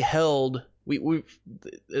be held. We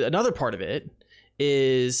another part of it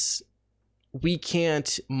is we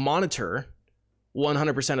can't monitor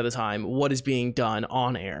 100% of the time what is being done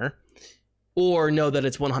on air, or know that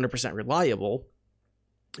it's 100% reliable,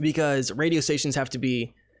 because radio stations have to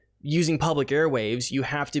be using public airwaves. You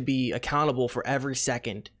have to be accountable for every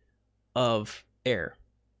second of air,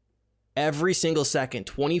 every single second,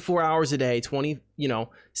 24 hours a day, 7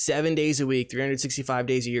 days a week, 365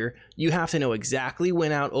 days a year. You have to know exactly what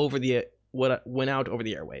went out over the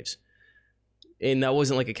airwaves, and that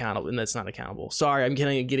wasn't like accountable, and that's not accountable. Sorry, I'm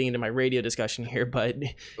getting into my radio discussion here, but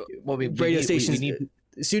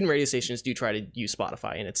student radio stations do try to use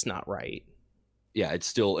Spotify, and it's not right. Yeah, it's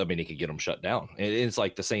still, I mean, it could get them shut down. It's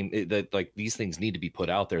like the same, that like these things need to be put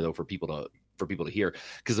out there though for people to hear.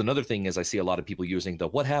 Because another thing is, I see a lot of people using the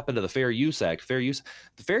what happened to the Fair Use Act. The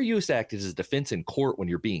Fair Use Act is a defense in court when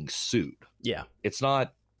you're being sued. Yeah. It's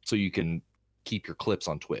not so you can keep your clips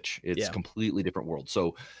on Twitch. It's a completely different world.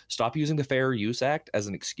 So stop using the Fair Use Act as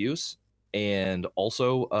an excuse. And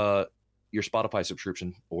also your Spotify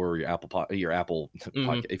subscription or your Apple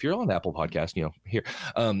podcast. If you're on Apple Podcast, here,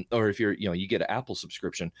 or if you're, you get an Apple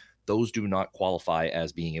subscription, those do not qualify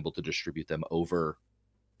as being able to distribute them over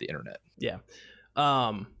the internet. Yeah.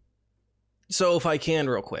 So if I can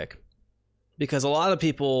real quick, because a lot of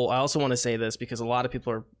people, I also want to say this because a lot of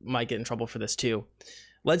people might get in trouble for this too.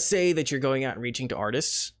 Let's say that you're going out and reaching to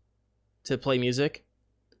artists to play music.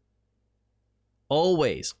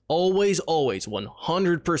 Always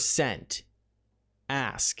 100%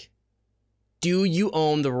 ask, do you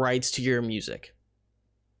own the rights to your music?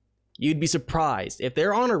 You'd be surprised. If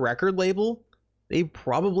they're on a record label, they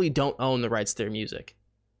probably don't own the rights to their music.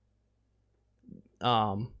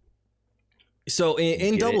 So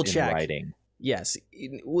in double check. Writing. Yes.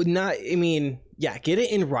 Would not, get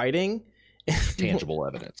it in writing. Tangible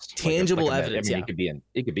evidence. Tangible evidence. It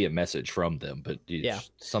could be a message from them, but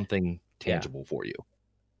something tangible for you.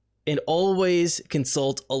 And always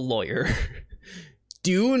consult a lawyer.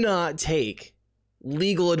 Do not take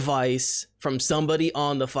legal advice from somebody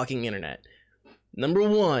on the fucking internet. Number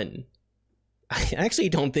one, I actually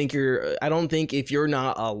don't think if you're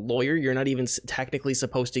not a lawyer, you're not even technically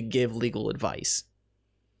supposed to give legal advice.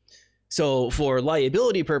 So for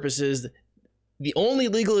liability purposes, the only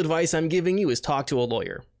legal advice I'm giving you is talk to a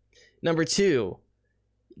lawyer. Number two,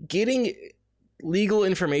 getting legal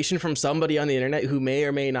information from somebody on the internet who may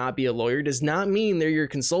or may not be a lawyer does not mean they're your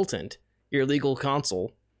consultant, your legal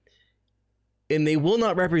counsel, and they will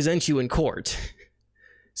not represent you in court.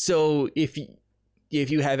 So if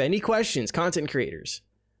you have any questions, content creators,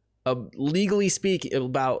 legally speaking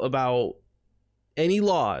about any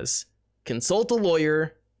laws, consult a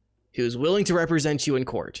lawyer who is willing to represent you in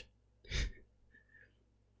court.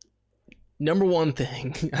 Number one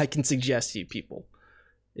thing I can suggest to you people,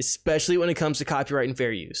 especially when it comes to copyright and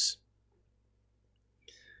fair use.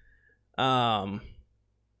 That's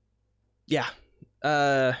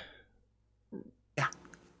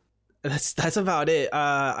about it.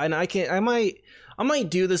 And I might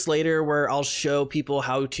do this later where I'll show people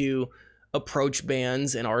how to approach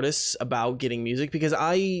bands and artists about getting music, because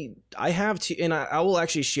I have to, and I will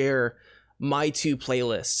actually share my 2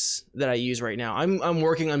 playlists that I use right now. I'm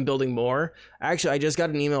working on building more. Actually, I just got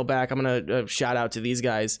an email back. I'm gonna shout out to these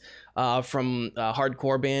guys from a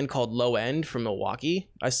hardcore band called Low End from Milwaukee.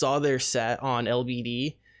 I saw their set on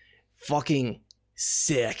LBD. Fucking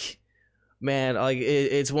sick, man. Like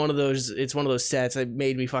it's one of those sets that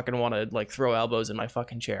made me fucking want to like throw elbows in my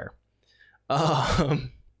fucking chair. But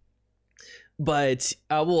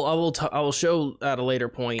I will show at a later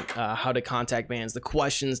point how to contact bands, the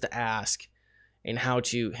questions to ask, and how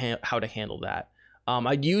to handle that.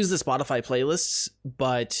 I use the Spotify playlists,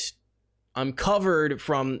 but I'm covered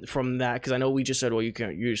from that because I know we just said, well, you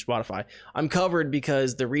can't use Spotify. I'm covered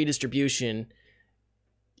because the redistribution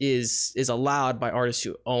is allowed by artists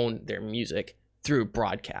who own their music through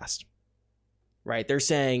broadcast. Right? They're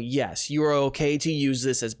saying, yes, you are okay to use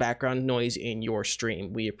this as background noise in your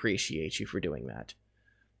stream. We appreciate you for doing that.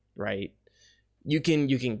 Right? You can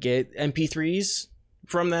get MP3s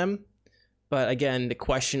from them, but again, the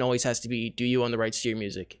question always has to be, do you own the rights to your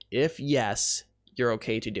music? If yes, you're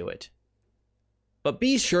okay to do it. But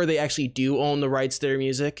be sure they actually do own the rights to their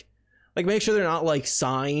music. Like, make sure they're not like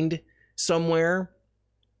signed somewhere,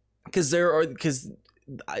 because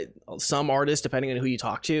some artists, depending on who you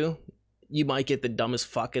talk to, you might get the dumbest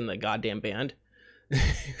fuck in the goddamn band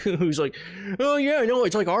who's like, oh yeah, no,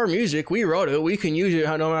 it's like our music, we wrote it, we can use it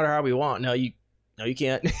no matter how we want. No, you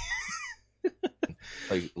can't.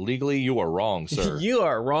 Like, legally, you are wrong, sir. You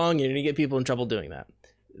are wrong. You're gonna get people in trouble doing that.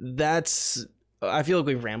 I feel like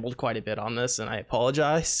we've rambled quite a bit on this, and I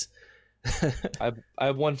apologize. I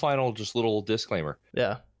have one final just little disclaimer.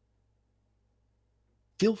 Yeah.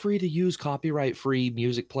 Feel free to use copyright-free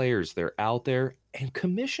music players. They're out there, and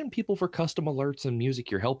commission people for custom alerts and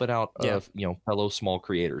music. You're helping out fellow small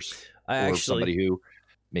creators somebody who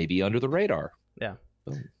may be under the radar. Yeah.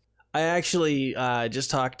 Boom. I actually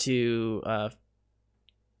just talked to a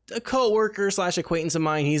coworker / acquaintance of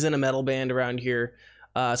mine. He's in a metal band around here.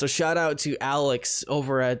 So shout out to Alex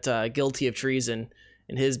over at Guilty of Treason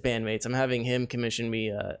and his bandmates. I'm having him commission me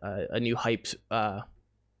a new hype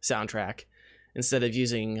soundtrack instead of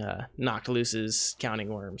using Knocked Loose's Counting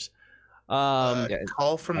Worms.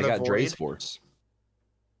 Call from the Void. Dre's Force.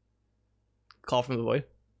 Call from the Void.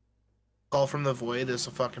 Call from the Void is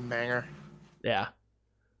a fucking banger. Yeah.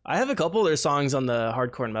 I have a couple of their songs on the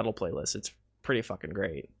hardcore and metal playlist. It's pretty fucking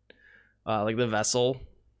great. Like The Vessel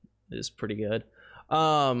is pretty good.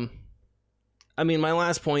 I mean, my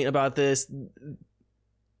last point about this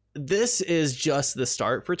is just the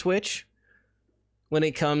start for Twitch when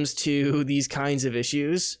it comes to these kinds of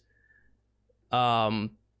issues. I've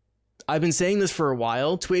been saying this for a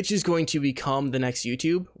while. Twitch is going to become the next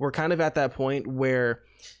YouTube. We're kind of at that point where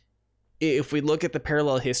if we look at the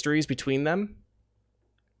parallel histories between them,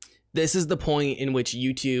 this is the point in which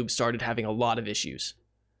YouTube started having a lot of issues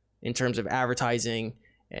in terms of advertising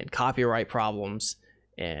and copyright problems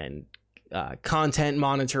and content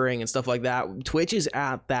monitoring and stuff like that. Twitch is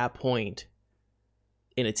at that point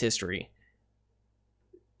in its history,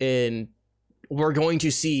 and we're going to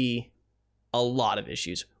see a lot of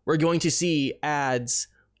issues. We're going to see advertisers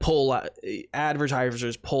pull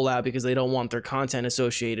out because they don't want their content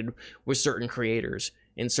associated with certain creators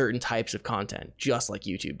and certain types of content, just like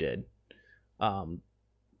YouTube did.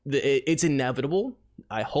 It's inevitable.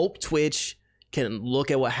 I hope Twitch can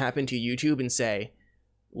look at what happened to YouTube and say,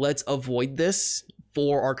 let's avoid this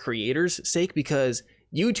for our creators' sake, because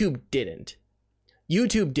YouTube didn't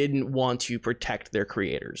want to protect their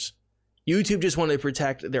creators. YouTube just wanted to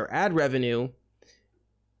protect their ad revenue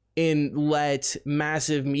and let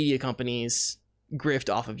massive media companies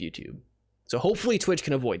grift off of YouTube. So hopefully Twitch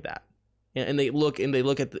can avoid that. And they look in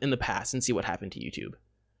the past and see what happened to YouTube.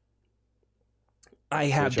 I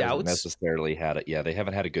have Twitch doubts. Necessarily had it. Yeah, they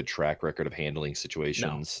haven't had a good track record of handling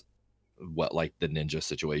situations. No. What, like the Ninja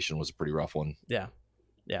situation was a pretty rough one. Yeah.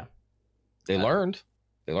 They learned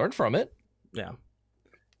from it. Yeah.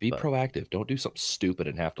 Be proactive. Don't do something stupid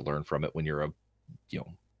and have to learn from it when you're a,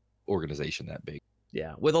 organization that big.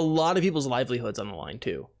 Yeah, with a lot of people's livelihoods on the line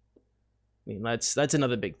too. I mean, that's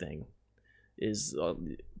another big thing. Is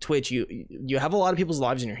Twitch? You have a lot of people's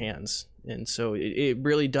lives in your hands, and so it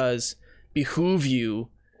really does behoove you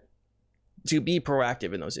to be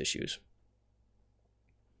proactive in those issues.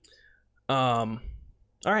 All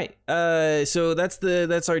right. So that's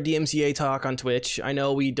our DMCA talk on Twitch. I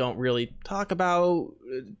know we don't really talk about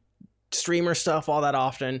streamer stuff all that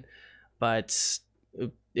often, but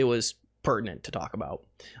it was pertinent to talk about.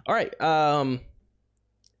 All right.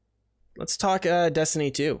 Let's talk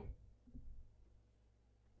Destiny 2.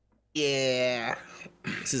 Yeah.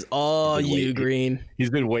 This is all you, Green. He's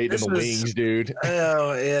been waiting in the wings, dude.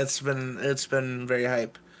 Oh, it's been very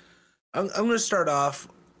hype. I'm going to start off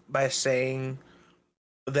by saying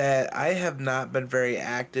that I have not been very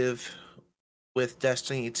active with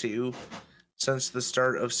Destiny 2 since the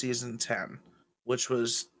start of Season 10, which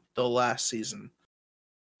was the last season.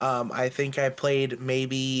 I think I played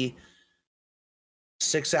maybe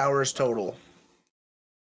 6 hours total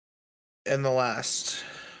in the last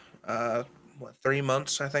 3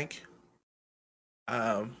 months, I think.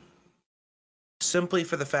 Simply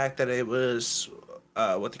for the fact that it was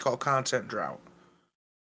what they call content drought.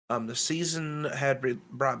 The season had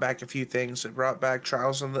brought back a few things. It brought back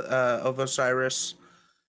Trials of Osiris,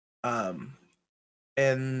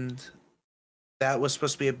 and that was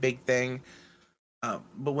supposed to be a big thing.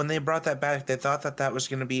 But when they brought that back, they thought that that was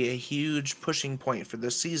going to be a huge pushing point for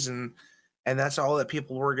this season, and that's all that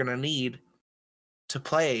people were going to need to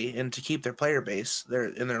play and to keep their player base,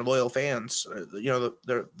 their loyal fans,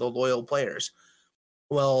 the loyal players.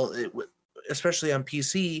 Well, especially on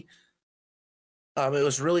PC, it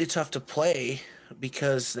was really tough to play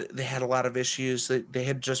because they had a lot of issues. They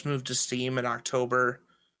had just moved to Steam in October.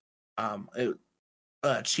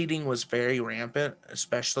 Cheating was very rampant,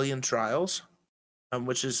 especially in Trials,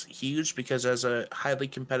 which is huge because as a highly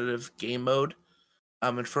competitive game mode,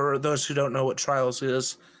 and for those who don't know what Trials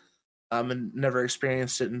is, and never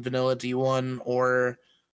experienced it in Vanilla D1 or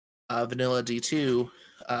Vanilla D2,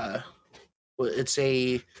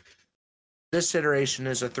 this iteration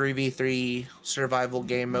is a 3v3 survival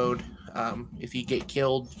game mode. If you get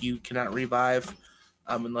killed, you cannot revive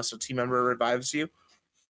unless a team member revives you.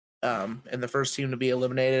 And the first team to be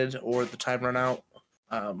eliminated or the time run out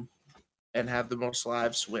and have the most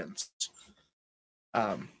lives wins.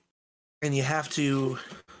 And you have to,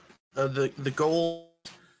 the goal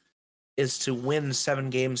is to win 7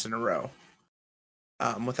 games in a row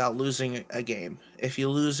without losing a game. If you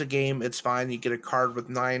lose a game, it's fine. You get a card with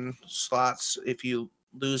 9 slots. If you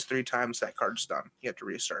lose 3 times, that card's done. You have to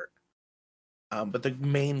restart. But the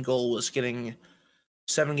main goal was getting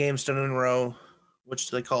 7 games done in a row,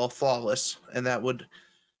 which they call flawless, and that would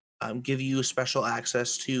give you special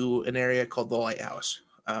access to an area called the Lighthouse.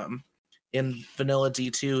 In Vanilla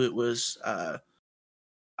D2, it was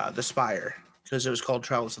the Spire, because it was called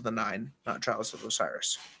Trials of the Nine, not Trials of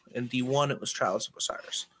Osiris. In D1, it was Trials of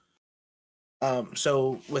Osiris.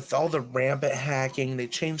 So with all the rampant hacking, they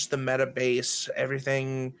changed the meta base.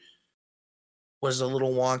 Everything was a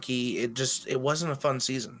little wonky. It wasn't a fun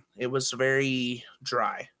season. It was very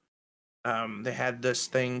dry. They had this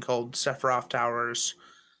thing called Sephiroth Towers.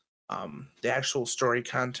 The actual story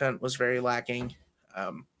content was very lacking.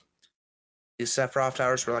 The Sephiroth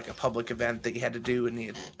Towers were like a public event that you had to do, and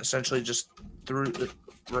you essentially just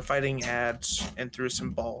were fighting ads and threw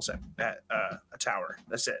some balls at a tower.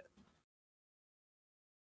 That's it.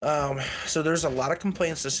 So there's a lot of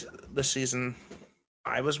complaints this season.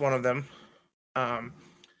 I was one of them.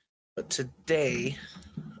 But today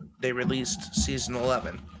they released season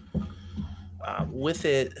 11. With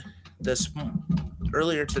it,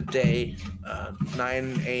 earlier today,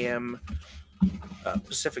 9 a.m.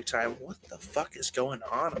 Pacific time. What the fuck is going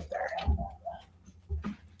on up there?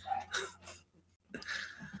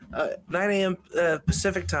 9 a.m.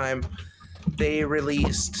 Pacific time, they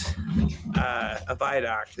released a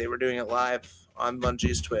Vidoc. They were doing it live on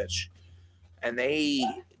Bungie's Twitch, and they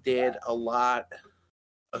did a lot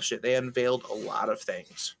of shit. They unveiled a lot of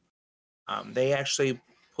things. They actually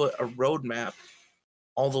put a roadmap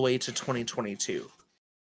all the way to 2022,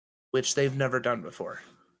 which they've never done before.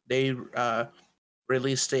 They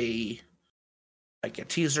released a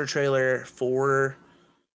teaser trailer for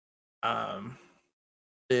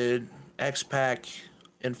the X-Pack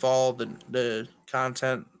in fall, the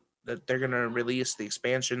content that they're going to release, the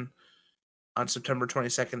expansion on September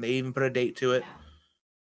 22nd. They even put a date to it.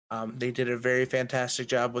 They did a very fantastic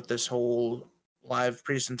job with this whole live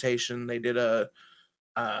presentation. They did a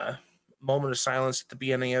moment of silence at the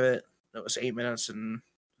beginning of it. That was 8 minutes and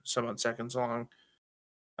some odd seconds long.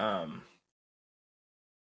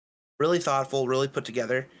 Really thoughtful, really put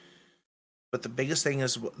together. But the biggest thing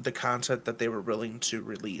is the content that they were willing to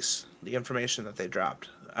release, the information that they dropped.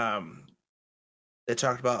 They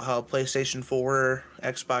talked about how PlayStation 4,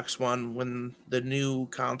 Xbox One, when the new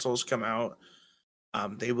consoles come out,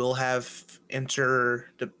 they will have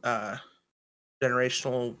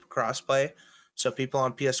generational crossplay. So people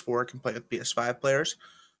on PS4 can play with PS5 players,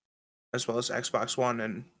 as well as Xbox One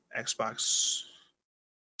and Xbox,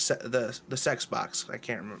 the sex box. I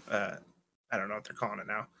can't remember. I don't know what they're calling it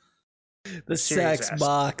now. The sex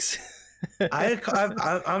box.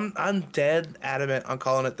 I'm dead adamant on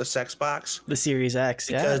calling it the sex box. The Series X.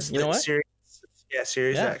 Because you know what?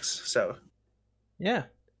 Series X. So yeah,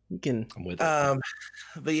 you can. I'm with it.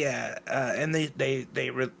 But yeah, and they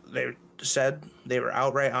said, they were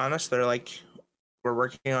outright honest. They're like, we're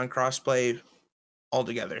working on crossplay all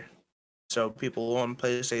together, so people on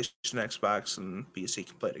PlayStation, Xbox, and PC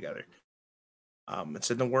can play together.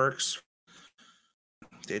 It's in the works.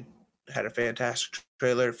 They had a fantastic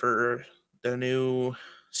trailer for the new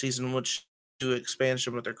season, new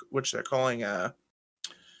expansion, which they're calling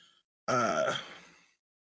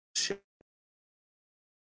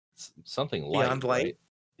something light, Beyond Light. Right?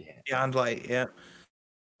 Yeah. Beyond Light, yeah.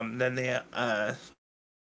 Then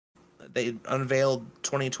they unveiled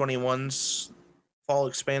 2021's fall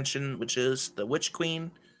expansion, which is the Witch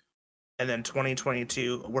Queen, and then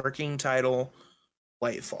 2022 working title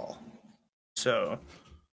Lightfall. So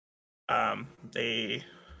they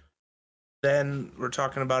then were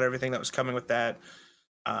talking about everything that was coming with that.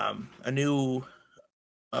 A new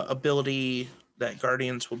ability that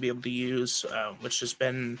Guardians will be able to use, which has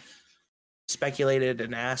been speculated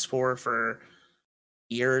and asked for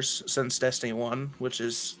years since Destiny 1, which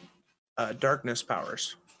is darkness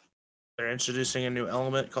powers. They're introducing a new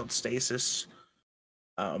element called stasis.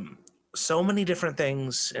 So many different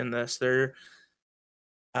things in this. They're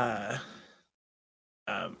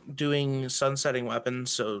doing sunsetting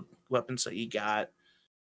weapons, so weapons that you got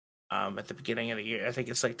at the beginning of the year. I think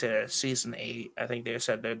it's like to season 8. I think they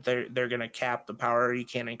said that they're gonna cap the power. You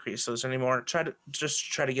can't increase those anymore. Try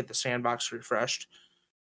to get the sandbox refreshed,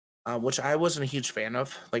 which I wasn't a huge fan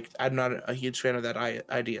of. Like, I'm not a huge fan of that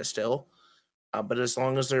idea still. But as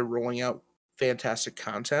long as they're rolling out fantastic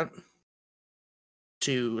content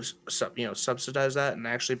to subsidize that and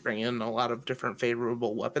actually bring in a lot of different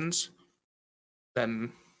favorable weapons,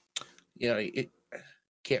 then it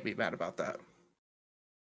can't be mad about that.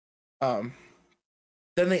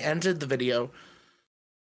 Then they ended the video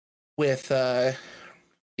with the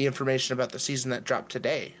information about the season that dropped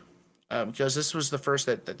today, because this was the first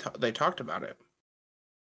that they talked about it.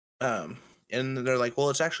 And they're like, well,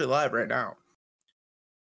 it's actually live right now.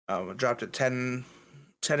 It dropped at 10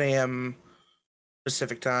 a.m.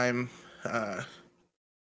 Pacific time.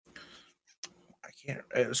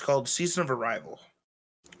 It was called Season of Arrival,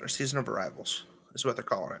 or Season of Arrivals is what they're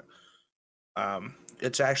calling it.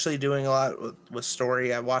 It's actually doing a lot with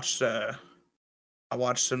story. I watched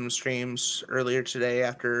some streams earlier today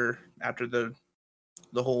after the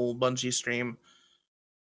whole Bungie stream.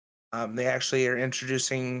 They actually are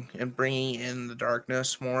introducing and bringing in the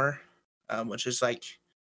darkness more, which is like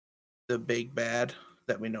the big bad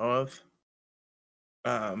that we know of.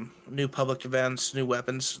 New public events, new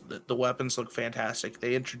weapons. The weapons look fantastic.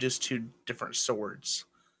 They introduced 2 different swords,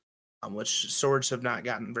 which swords have not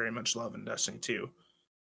gotten very much love in Destiny 2.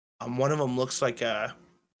 One of them looks like a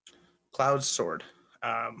Cloud's sword.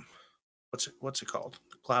 What's it called?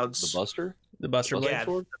 Cloud's The Buster? The Buster Blade. Yeah,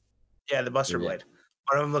 sword? Yeah, the Buster Yeah. Blade.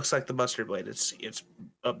 One of them looks like the Buster Blade. It's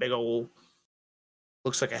a big old,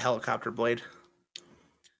 looks like a helicopter blade.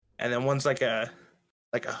 And then one's like a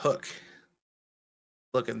hook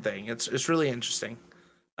looking thing. It's really interesting.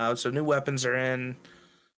 So new weapons are in,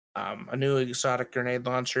 a new exotic grenade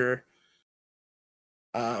launcher,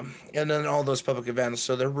 and then all those public events.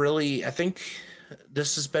 So they're really, I think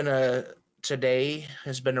this today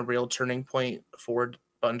has been a real turning point for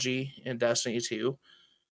Bungie in Destiny 2,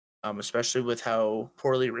 especially with how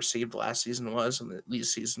poorly received last season was and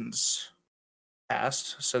these seasons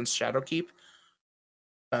past since Shadowkeep.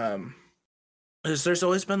 Because there's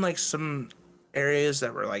always been like some areas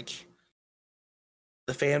that were like,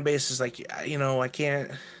 the fan base is like, I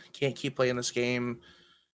can't keep playing this game.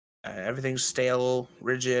 Everything's stale,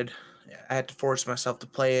 rigid. I had to force myself to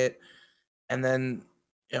play it, and then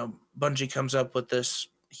Bungie comes up with this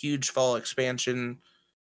huge fall expansion.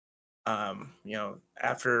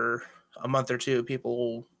 After a month or two,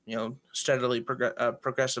 people steadily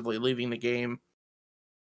progressively leaving the game.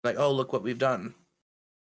 Like, oh, look what we've done.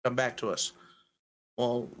 Come back to us.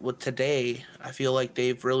 Well, with today, I feel like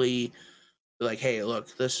they've really like, hey,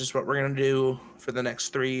 look, this is what we're going to do for the next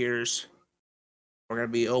 3 years. We're going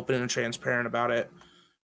to be open and transparent about it.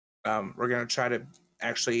 We're going to try to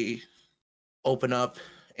actually open up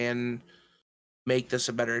and make this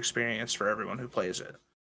a better experience for everyone who plays it.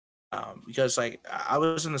 Because like I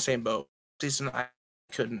was in the same boat. Season I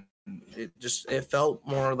couldn't. It felt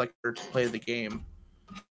more like to play the game,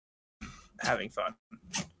 having fun.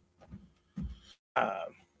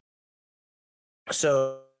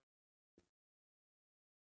 So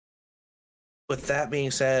with that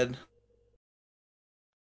being said,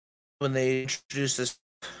 when they introduce this,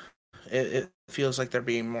 it feels like they're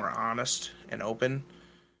being more honest and open,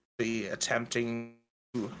 attempting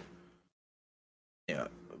to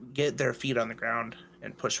get their feet on the ground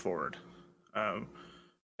and push forward.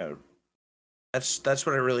 That's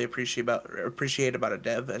what I really appreciate about a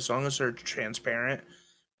dev. As long as they're transparent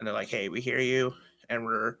and they're like, hey, we hear you and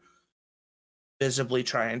we're visibly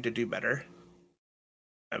trying to do better.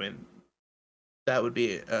 I mean, that would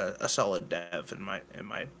be a solid dev in my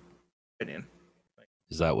opinion.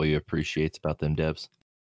 Is that what you appreciate about them devs?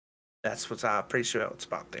 That's what I appreciate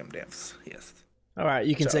about them devs. Yes. All right,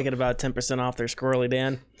 you can take it about 10% off there, Squirrely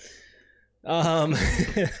Dan.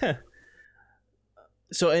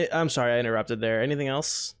 So I'm sorry I interrupted there. Anything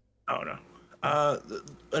else? Oh no.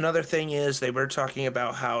 Another thing is they were talking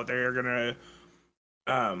about how they're gonna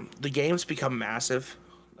the games become massive,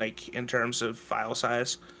 like in terms of file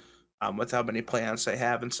size. with how many plants they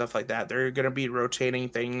have and stuff like that. They're going to be rotating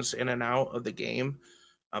things in and out of the game.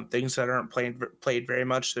 Things that aren't played very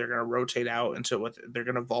much, they're going to rotate out into what they're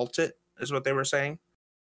going to vault it, is what they were saying.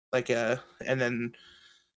 And then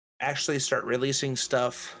actually start releasing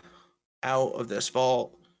stuff out of this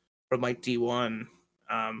vault from like D1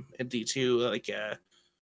 and D2,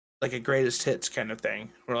 like a greatest hits kind of thing,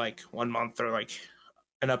 where like 1 month or like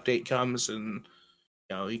an update comes and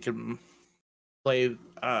you can play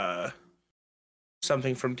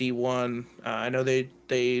something from D1. I know they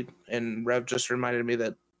and Rev just reminded me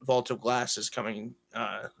that Vault of Glass is coming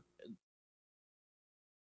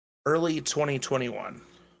early 2021.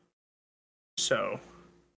 So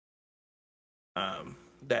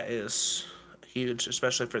that is huge,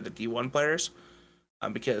 especially for the D1 players,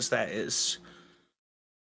 because that is,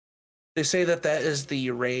 they say that is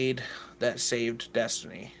the raid that saved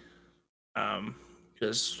Destiny.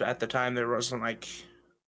 Because at the time there wasn't like,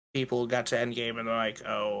 people got to endgame and they're like,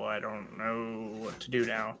 oh, I don't know what to do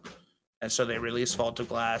now. And so they released Vault of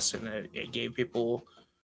Glass, and it gave people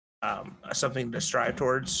something to strive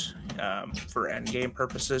towards for endgame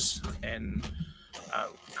purposes, and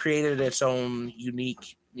created its own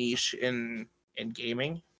unique niche in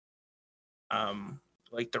gaming,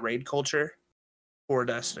 like the raid culture for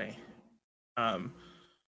Destiny.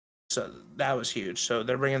 So that was huge. So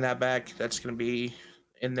they're bringing that back. That's going to be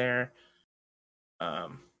in there.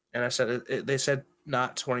 And I said they said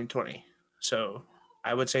not 2020. So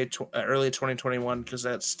I would say early 2021, because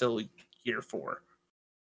that's still year 4.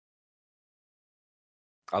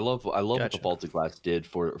 I love Gotcha. what the Vault of Glass did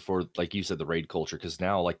for like you said, the raid culture, because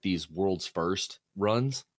now like these world's first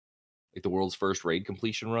runs, like the world's first raid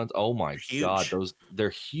completion runs, oh my god, they're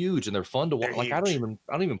huge and they're fun to watch. Like I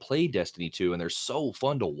don't even play Destiny 2, and they're so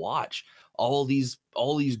fun to watch. All these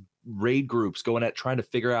raid groups going at trying to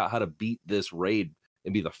figure out how to beat this raid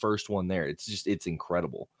and be the first one there. It's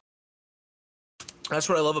incredible. That's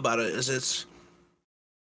what I love about it, is it's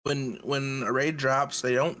when a raid drops,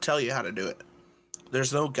 they don't tell you how to do it.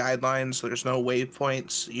 There's no guidelines, there's no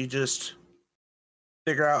waypoints. You just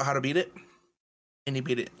figure out how to beat it, and you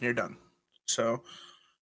beat it, and you're done. So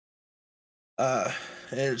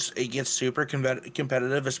it gets super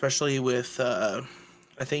competitive, especially with I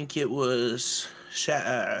think it was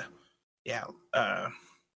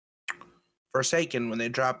Forsaken, when they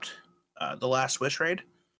dropped the last Wish raid.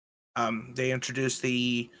 They introduced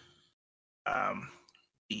the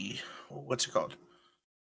what's it called?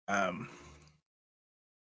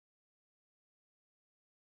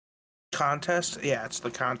 Contest? Yeah, it's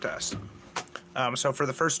the contest. So for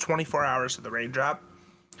the first 24 hours of the raid drop,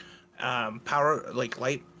 power, like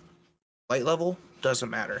light level doesn't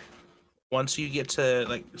matter. Once you get to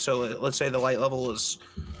let's say the light level is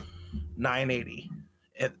 980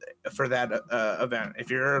 for that event.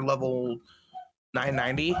 If you're level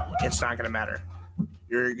 990, it's not going to matter.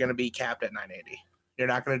 You're going to be capped at 980. You're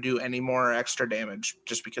not going to do any more extra damage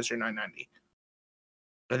just because you're 990.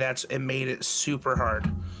 But it made it super hard.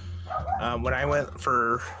 When I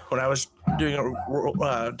was doing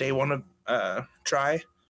a day 1 of try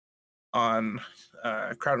on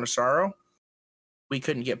Crown of Sorrow, we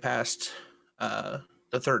couldn't get past the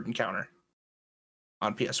 3rd encounter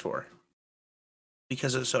on PS4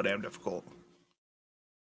 because it's so damn difficult.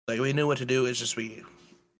 Like, we knew what to do. It's just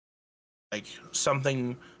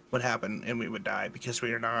something would happen and we would die because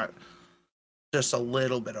we are not just a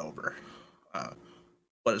little bit over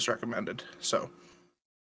what is recommended. So.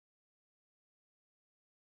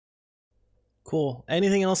 Cool.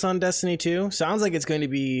 Anything else on Destiny 2? Sounds like it's going to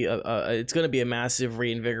be a massive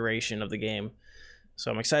reinvigoration of the game. So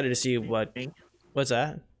I'm excited to see what's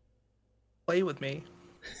that? Play with me.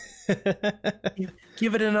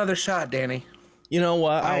 Give it another shot, Danny. You know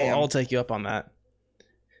what? I'll take you up on that.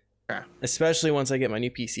 Okay. Especially once I get my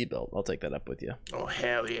new PC built. I'll take that up with you. Oh,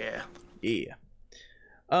 hell yeah. Yeah.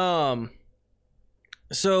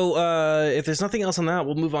 So if there's nothing else on that,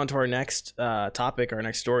 we'll move on to our next topic, our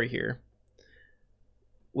next story here,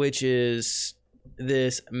 which is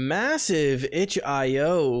this massive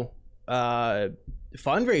itch.io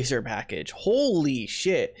fundraiser package. Holy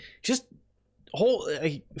shit.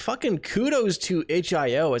 Fucking kudos to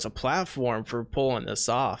itch.io as a platform for pulling this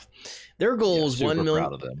off. Their goal is 1 million.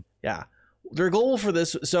 Proud of them. Yeah. Their goal for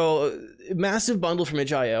this, so massive bundle from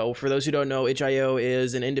itch.io. For those who don't know, itch.io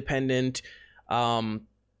is an independent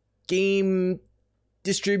game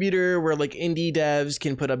distributor where like indie devs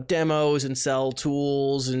can put up demos and sell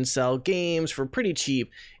tools and sell games for pretty cheap.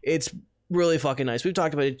 It's really fucking nice. We've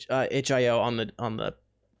talked about itch.io on the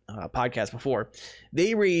podcast before.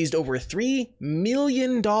 They raised over $3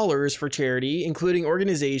 million for charity, including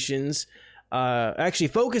organizations actually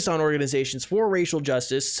focused on organizations for racial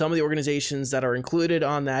justice. Some of the organizations that are included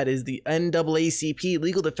on that is the NAACP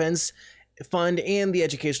Legal Defense Fund and the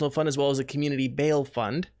Educational Fund, as well as the Community Bail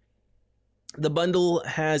Fund. The bundle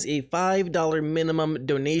has a $5 minimum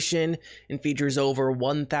donation and features over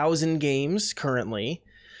 1,000 games currently.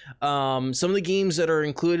 Some of the games that are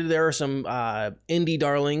included there are some indie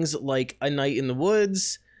darlings like A Night in the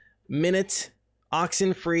Woods, Minute,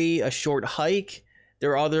 Oxenfree, A Short Hike.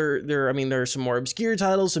 There are some more obscure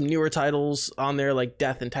titles, some newer titles on there like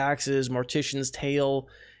Death and Taxes, Mortician's Tale,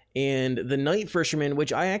 and The Night Fisherman,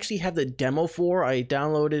 which I actually have the demo for. I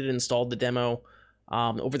downloaded and installed the demo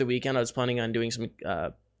over the weekend. I was planning on doing something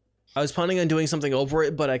over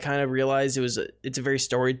it, but I kind of realized it's a very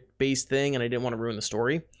story-based thing, and I didn't want to ruin the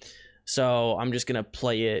story. So I'm just gonna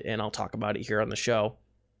play it, and I'll talk about it here on the show.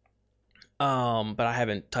 But I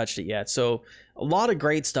haven't touched it yet. So a lot of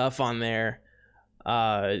great stuff on there.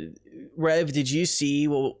 Rev, did you see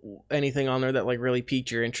anything on there that like really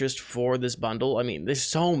piqued your interest for this bundle? I mean, there's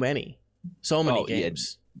so many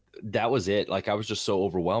games. Yeah, that was it. Like I was just so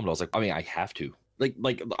overwhelmed. I was like, I mean, I have to.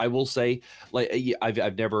 Like I will say, like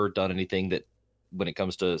I've never done anything that when it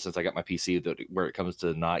comes to, since I got my PC, where it comes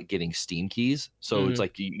to not getting Steam keys. So it's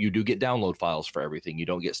like you do get download files for everything. You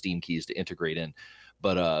don't get Steam keys to integrate in,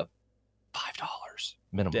 but $5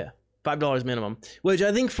 minimum. Yeah, $5 minimum, which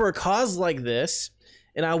I think for a cause like this,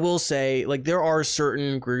 and I will say, like there are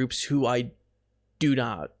certain groups who I do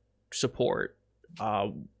not support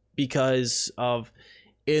because of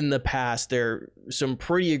in the past there are some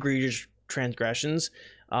pretty egregious transgressions.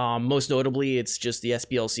 Most notably, it's just the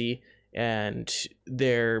SPLC and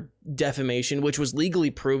their defamation, which was legally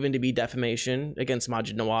proven to be defamation against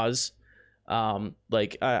Majid Nawaz.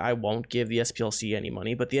 I won't give the SPLC any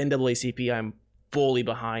money, but the NAACP I'm fully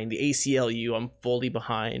behind. The ACLU I'm fully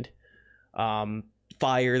behind.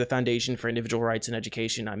 FIRE, the Foundation for Individual Rights and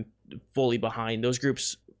Education, I'm fully behind. Those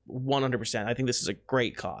groups 100%. I think this is a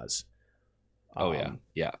great cause.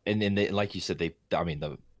 Yeah. And then they, like you said,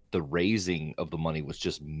 the raising of the money was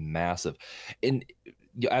just massive. And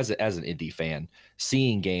as an indie fan,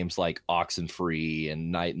 seeing games like Oxenfree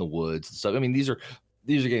and Night in the Woods and stuff, I mean, these are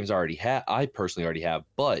games I personally already have,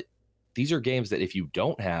 but these are games that if you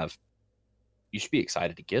don't have, you should be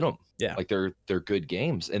excited to get them. Yeah. Like they're good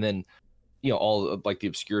games. And then, all like the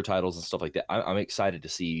obscure titles and stuff like that. I'm excited to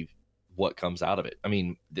see what comes out of it. I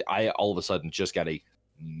mean, I all of a sudden just got a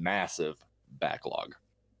massive backlog.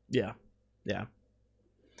 Yeah.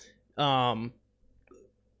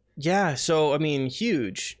 So I mean,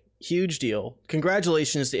 huge deal.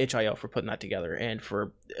 Congratulations to HIO for putting that together and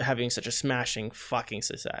for having such a smashing fucking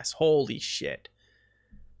success. Holy shit.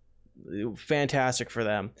 Fantastic for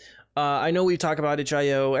them. I know we talk about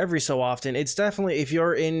HIO every so often. It's definitely, if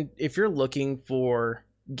you're looking for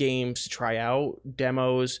games to try out,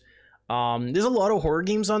 demos, there's a lot of horror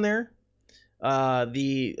games on there.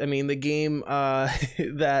 The game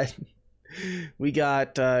that we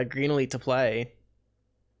got Green Elite to play,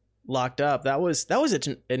 Locked Up, that was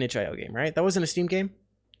an HIO game, right? That wasn't a Steam game?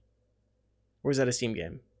 Or was that a Steam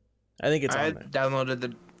game? I think it's on there.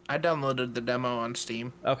 I downloaded the demo on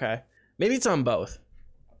Steam. Okay. Maybe it's on both.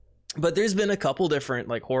 But there's been a couple different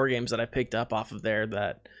like horror games that I picked up off of there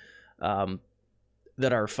that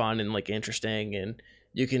are fun and like interesting, and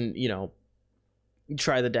you can,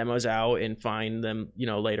 try the demos out and find them,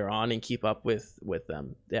 later on and keep up with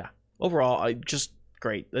them. Yeah. Overall, just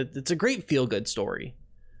great. It's a great feel-good story.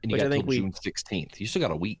 And you got till June 16th. You still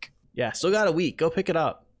got a week. Yeah, still got a week. Go pick it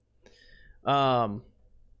up.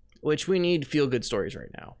 Which we need feel-good stories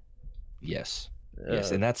right now. Yes.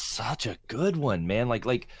 Yes, and that's such a good one, man.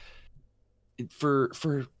 Like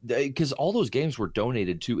because all those games were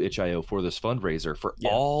donated to itch.io for this fundraiser for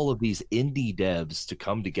all of these indie devs to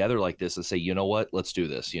come together like this and say, you know what, let's do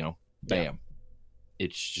this. Bam. Yeah.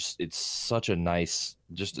 It's such a nice,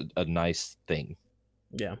 a nice thing.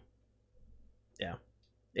 Yeah.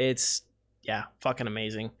 It's fucking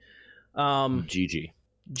amazing. GG.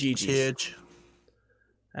 Huge.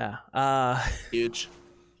 Yeah. Huge.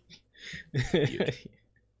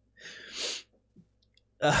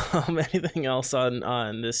 Anything else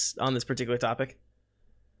on this particular topic?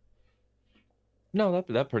 No,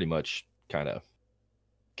 that pretty much kind of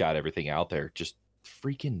got everything out there. Just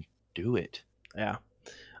freaking do it. Yeah.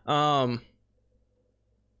 Kind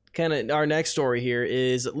of our next story here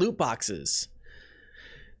is loot boxes.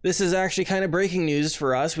 This is actually kind of breaking news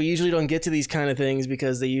for us. We usually don't get to these kind of things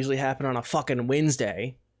because they usually happen on a fucking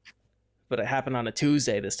Wednesday, but it happened on a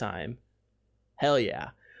Tuesday this time. Hell yeah.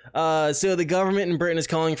 So the government in Britain is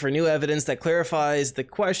calling for new evidence that clarifies the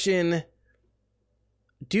question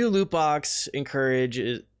do loot boxes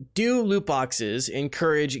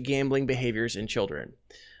encourage gambling behaviors in children?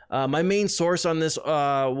 My main source on this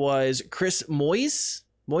was Chris Moyse,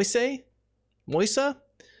 Moyse, Moyse.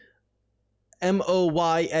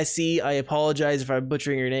 I apologize if I'm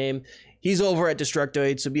butchering your name. He's over at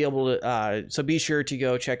Destructoid, so be sure to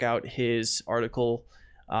go check out his article.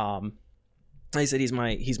 Like I said, he's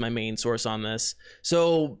my main source on this.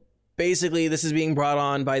 So basically, this is being brought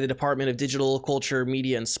on by the Department of Digital Culture,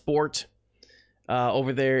 Media, and Sport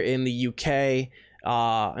over there in the UK.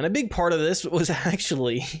 And a big part of this was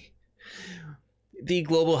actually the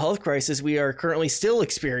global health crisis we are currently still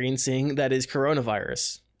experiencing, that is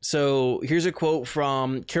coronavirus. So here's a quote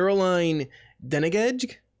from Caroline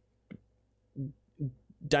Dinenage.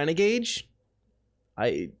 Dinenage?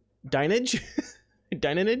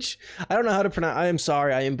 Dinenage? I don't know how to pronounce. I am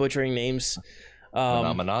sorry. I am butchering names.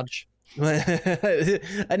 Manaj.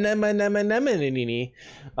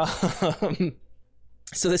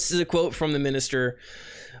 So this is a quote from the minister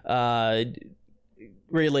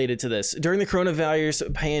related to this. During the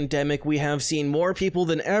coronavirus pandemic, we have seen more people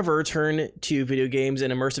than ever turn to video games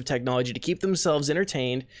and immersive technology to keep themselves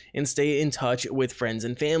entertained and stay in touch with friends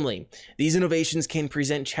and family. These innovations can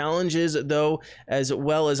present challenges, though, as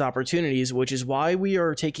well as opportunities, which is why we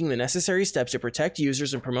are taking the necessary steps to protect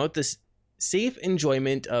users and promote this safe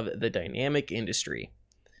enjoyment of the dynamic industry.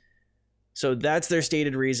 So that's their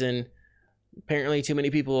stated reason. Apparently too many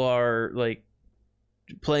people are like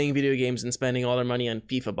playing video games and spending all their money on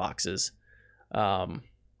FIFA boxes. So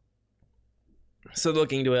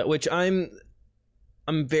looking into it, which I'm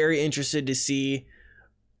very interested to see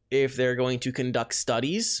if they're going to conduct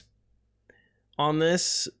studies on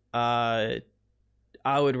this. I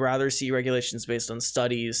would rather see regulations based on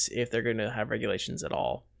studies if they're going to have regulations at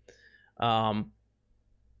all.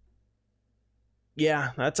 Yeah,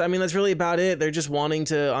 that's really about it. They're just wanting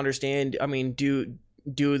to understand,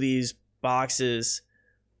 do these boxes,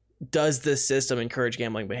 does this system encourage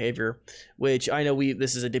gambling behavior? Which I know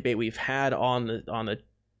this is a debate we've had on the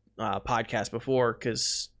podcast before,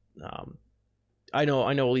 because I know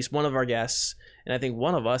at least one of our guests, and I think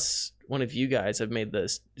one of you guys have made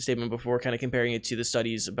this statement before, kind of comparing it to the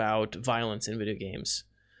studies about violence in video games.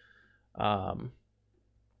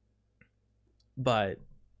 But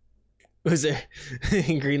was there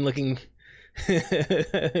Green looking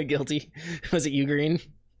guilty? Was it you, Green?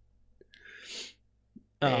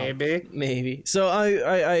 Maybe. So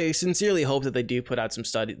I sincerely hope that they do put out some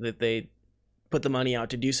study, that they put the money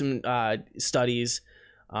out to do some studies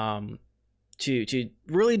to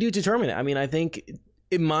really do determine it. I think,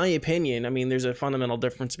 in my opinion, there's a fundamental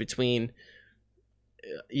difference between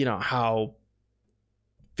how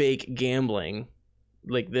fake gambling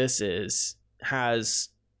like this has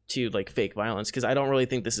to like fake violence, because I don't really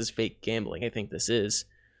think this is fake gambling. I think this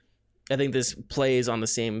plays on the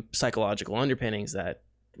same psychological underpinnings that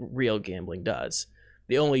real gambling does.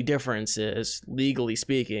 The only difference is, legally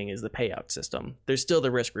speaking, is the payout system. There's still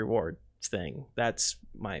the risk reward thing. That's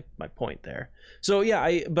my point there. So yeah,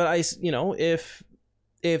 if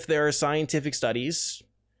there are scientific studies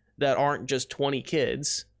that aren't just 20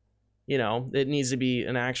 kids, it needs to be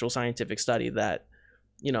an actual scientific study that,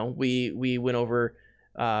 we went over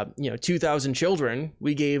 2,000 children.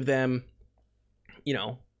 We gave them,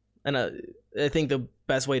 and I think the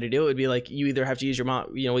best way to do it would be like, you either have to use your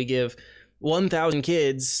mom, we give 1,000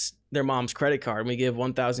 kids their mom's credit card, and we give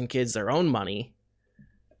 1,000 kids their own money,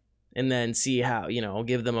 and then see how,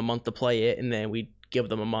 give them a month to play it, and then we give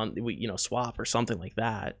them a month, swap or something like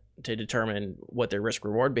that to determine what their risk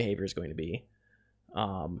reward behavior is going to be.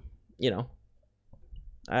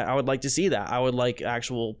 I would like to see that. I would like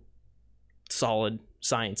actual solid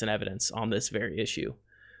science and evidence on this very issue.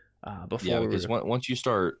 Because once you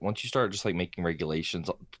start just like making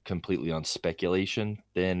regulations completely on speculation,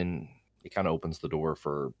 then it kind of opens the door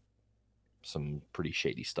for some pretty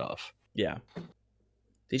shady stuff. Yeah.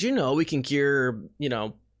 Did you know we can cure,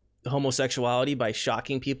 homosexuality by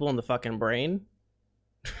shocking people in the fucking brain?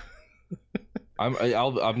 I'm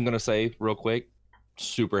gonna say real quick,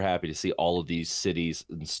 super happy to see all of these cities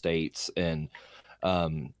and states and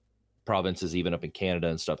provinces, even up in Canada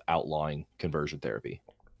and stuff, outlawing conversion therapy.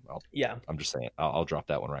 Yeah, I'm just saying. I'll drop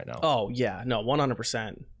that one right now. Oh yeah, no,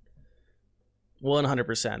 100%.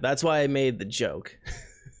 100%. That's why I made the joke,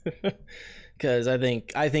 because I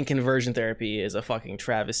think conversion therapy is a fucking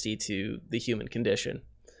travesty to the human condition.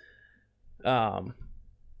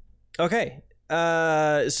 Okay.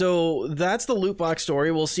 So that's the loot box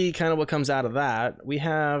story. We'll see kind of what comes out of that. We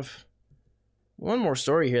have one more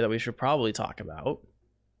story here that we should probably talk about.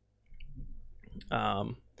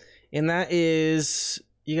 And that is,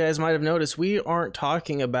 you guys might have noticed, we aren't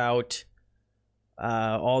talking about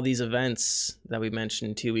all these events that we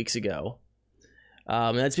mentioned 2 weeks ago.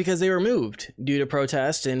 That's because they were moved due to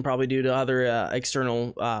protest and probably due to other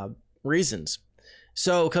external reasons.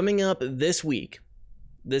 So coming up this week,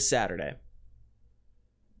 this Saturday,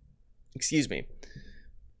 excuse me.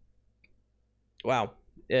 Wow.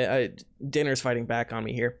 Dinner's fighting back on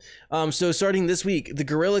me here. So starting this week, the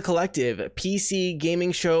Guerrilla Collective, PC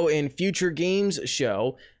Gaming Show, and Future Games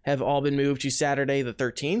Show have all been moved to Saturday the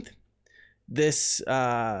 13th. This,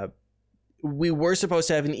 we were supposed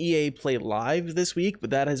to have an EA Play Live this week,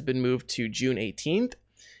 but that has been moved to June 18th.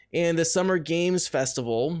 And the Summer Games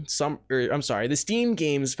Festival, the Steam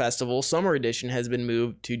Games Festival Summer Edition has been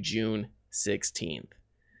moved to June 16th.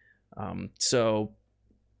 So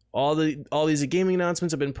all these gaming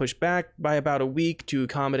announcements have been pushed back by about a week to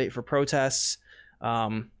accommodate for protests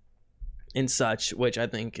and such, which I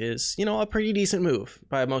think is, a pretty decent move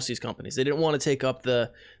by most of these companies. They didn't want to take up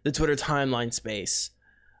the Twitter timeline space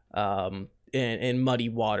in muddy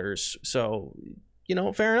waters. So,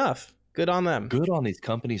 fair enough. Good on them. Good on these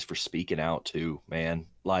companies for speaking out too, man.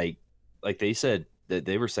 Like they said that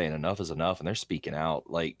they were saying enough is enough, and they're speaking out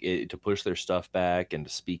to push their stuff back and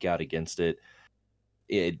to speak out against it.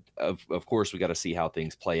 Of course, we got to see how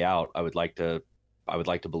things play out. I would like to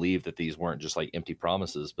believe that these weren't just like empty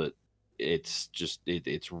promises, but it's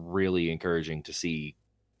really encouraging to see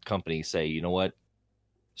companies say, you know what,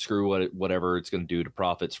 screw whatever it's going to do to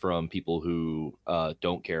profits from people who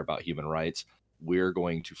don't care about human rights. We're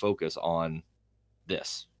going to focus on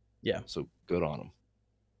this. Yeah. So good on them.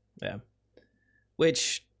 Yeah.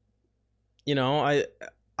 Which,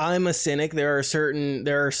 I'm a cynic. There are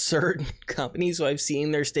certain companies who I've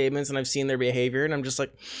seen their statements and I've seen their behavior, and I'm just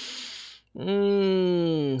like,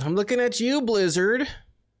 I'm looking at you, Blizzard.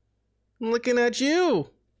 I'm looking at you.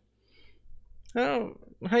 How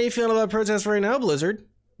you feeling about protests right now, Blizzard?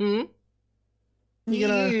 You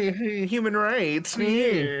gonna human rights?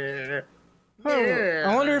 Yeah.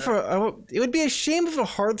 I wonder if it would be a shame if a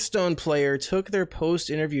Hearthstone player took their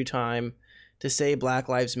post-interview time to say Black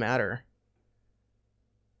Lives Matter.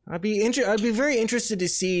 I'd be very interested to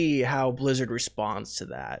see how Blizzard responds to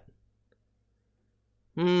that.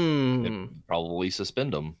 Probably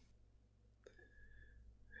suspend him.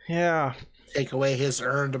 Yeah. Take away his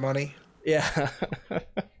earned money. Yeah.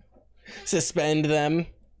 Suspend them.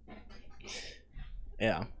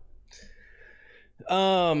 Yeah.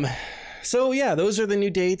 So yeah, those are the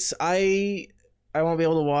new dates. I won't be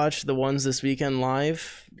able to watch the ones this weekend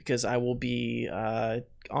live because I will be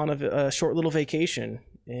on a short little vacation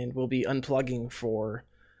and will be unplugging for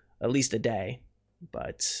at least a day.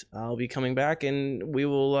 But I'll be coming back and we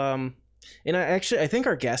will. And I think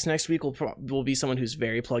our guest next week will be someone who's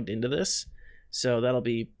very plugged into this, so that'll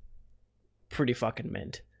be pretty fucking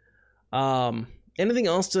mint. Anything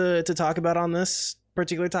else to talk about on this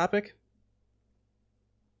particular topic?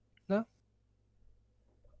 No.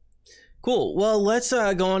 Cool. Well, let's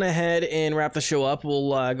go on ahead and wrap the show up.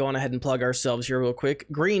 We'll go on ahead and plug ourselves here real quick.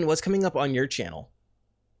 Green, what's coming up on your channel?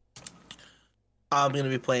 I'm gonna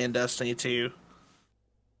be playing Destiny 2.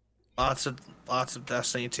 Lots of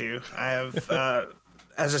Destiny 2. I have,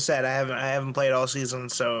 as I said, I haven't played all season,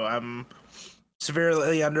 so I'm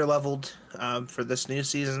severely underleveled for this new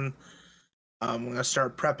season. I'm gonna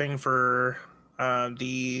start prepping for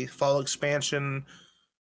the fall expansion.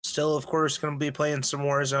 Still, of course, gonna be playing some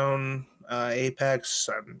Warzone, Apex.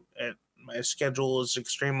 My schedule is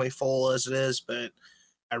extremely full as it is, but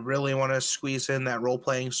I really want to squeeze in that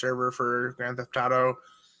role-playing server for Grand Theft Auto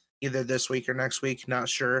either this week or next week. Not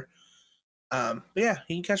sure. But yeah,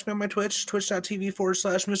 you can catch me on my Twitch,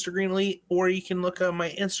 twitch.tv/Mr. Green Elite, or you can look at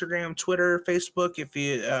my Instagram, Twitter, Facebook. If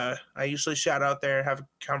you, I usually shout out there, have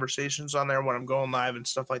conversations on there when I'm going live and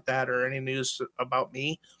stuff like that, or any news about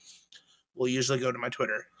me will usually go to my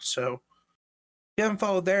Twitter. So if you haven't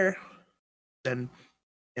followed there, then,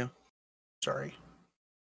 sorry.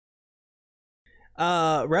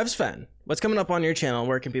 Revsfen, what's coming up on your channel?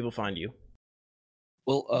 Where can people find you?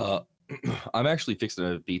 Well, I'm actually fixing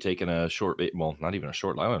to be taking a short, well, not even a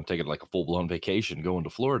short, I'm taking like a full-blown vacation going to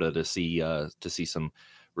Florida to see some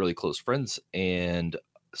really close friends. And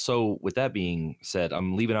so with that being said,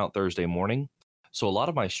 I'm leaving out Thursday morning. So a lot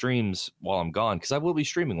of my streams while I'm gone, because I will be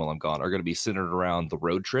streaming while I'm gone, are going to be centered around the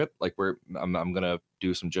road trip. Like I'm going to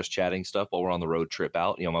do some just chatting stuff while we're on the road trip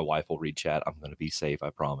out. My wife will read chat. I'm going to be safe, I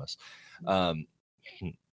promise.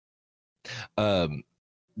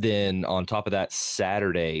 Then on top of that,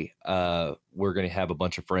 Saturday, we're going to have a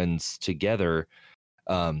bunch of friends together.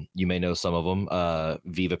 You may know some of them.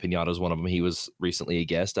 Viva Pinata is one of them. He was recently a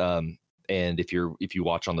guest. And if you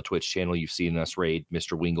watch on the Twitch channel, you've seen us raid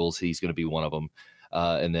Mr. Wingles. He's going to be one of them.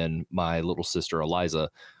 And then my little sister Eliza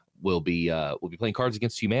will be playing Cards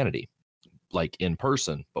Against Humanity, like in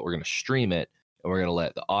person, but we're going to stream it, and we're going to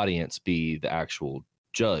let the audience be the actual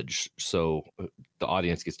judge. So the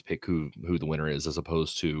audience gets to pick who the winner is, as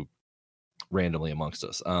opposed to randomly amongst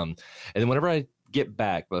us. And then whenever I get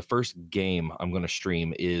back, the first game I'm going to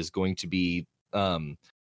stream is going to be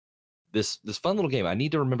this fun little game. I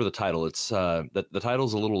need to remember the title. It's the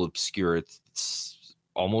title's a little obscure. It's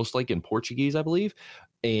almost like in Portuguese, I believe,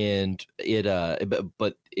 and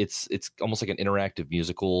but it's almost like an interactive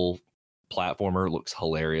musical platformer. It looks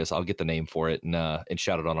hilarious. I'll get the name for it and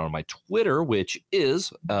shout it out on my Twitter, which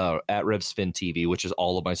is at RevSpinTV, which is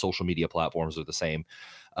all of my social media platforms are the same.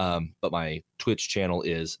 But my Twitch channel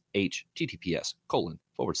is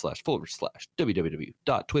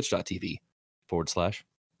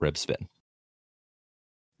https://www.twitch.tv/RevSpin.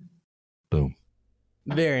 Boom.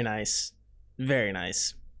 Very nice. Very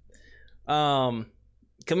nice.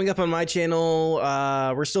 Coming up on my channel,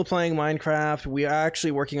 we're still playing Minecraft. We are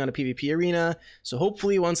actually working on a PvP arena, so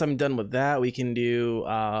hopefully once I'm done with that, we can do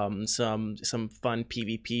some fun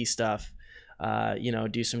PvP stuff.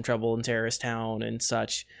 Do some trouble in Terrorist Town and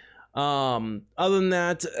such. Other than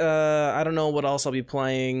that, I don't know what else I'll be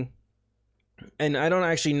playing, and I don't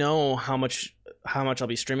actually know how much I'll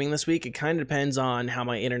be streaming this week. It kind of depends on how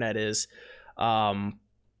my internet is.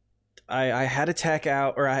 I had a tech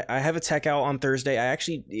out, or I have a tech out on Thursday. I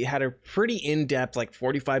actually had a pretty in-depth, like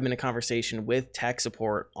 45-minute conversation with tech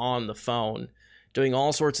support on the phone, doing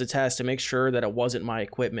all sorts of tests to make sure that it wasn't my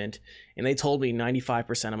equipment. And they told me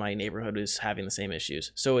 95% of my neighborhood is having the same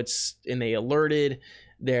issues. And they alerted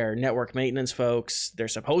their network maintenance folks. They're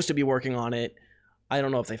supposed to be working on it. I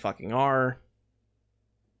don't know if they fucking are.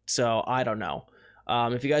 So I don't know.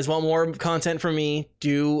 If you guys want more content from me,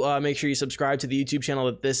 do make sure you subscribe to the YouTube channel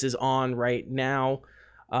that this is on right now.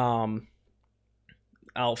 I'll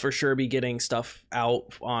for sure be getting stuff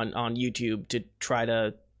out on YouTube to try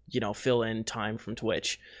to, fill in time from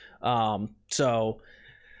Twitch. That's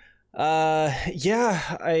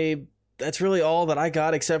really all that I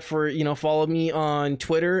got, except for, follow me on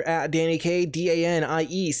Twitter at DannyK,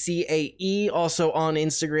 DANIECAE. Also on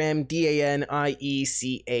Instagram, DANIECAE.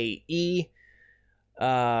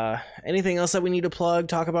 Anything else that we need to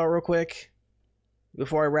talk about real quick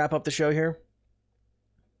before I wrap up the show here?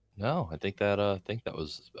 No, I think that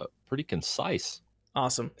was pretty concise.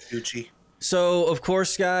 Awesome. Gucci. So, of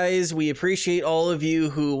course, guys, we appreciate all of you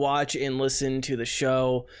who watch and listen to the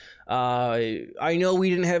show. I know we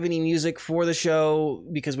didn't have any music for the show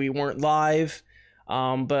because we weren't live.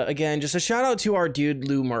 But again, just a shout out to our dude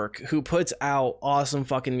Lou Merck, who puts out awesome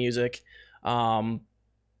fucking music.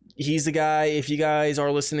 He's the guy, if you guys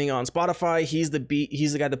are listening on Spotify, he's the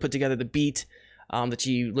guy that put together the beat that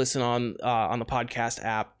you listen on the podcast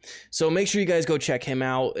app. So make sure you guys go check him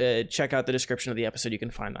out. Check out the description of the episode. You can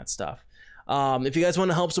find that stuff. If you guys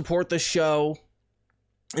want to help support the show,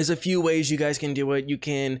 there's a few ways you guys can do it. You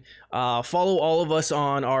can follow all of us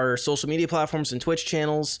on our social media platforms and Twitch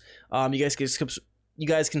channels. You guys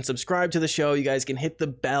can subscribe to the show. You guys can hit the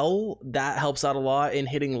bell. That helps out a lot, and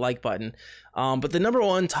hitting the like button. But the number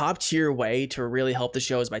one top tier way to really help the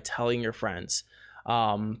show is by telling your friends.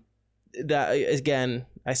 That, again,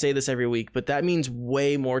 I say this every week, but that means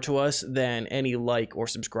way more to us than any like or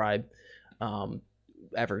subscribe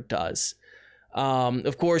ever does.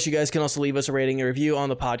 Of course, you guys can also leave us a rating and review on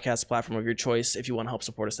the podcast platform of your choice if you want to help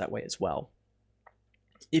support us that way as well.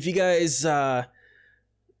 If you guys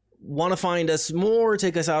want to find us more,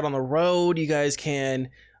 take us out on the road, you guys can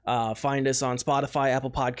find us on Spotify, Apple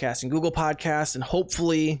Podcasts, and Google Podcasts, and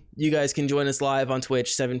hopefully you guys can join us live on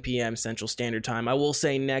Twitch 7 p.m. Central Standard Time. I will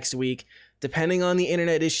say next week, depending on the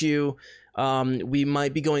internet issue, we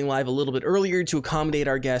might be going live a little bit earlier to accommodate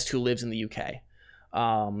our guest who lives in the UK.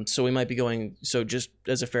 So we might be going, so just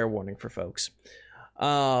as a fair warning for folks.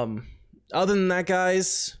 Other than that,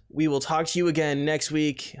 guys, we will talk to you again next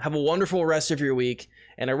week. Have a wonderful rest of your week,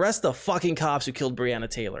 and arrest the fucking cops who killed Breonna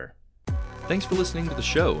Taylor. Thanks for listening to the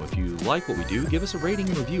show. If you like what we do, give us a rating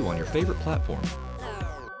and review on your favorite platform.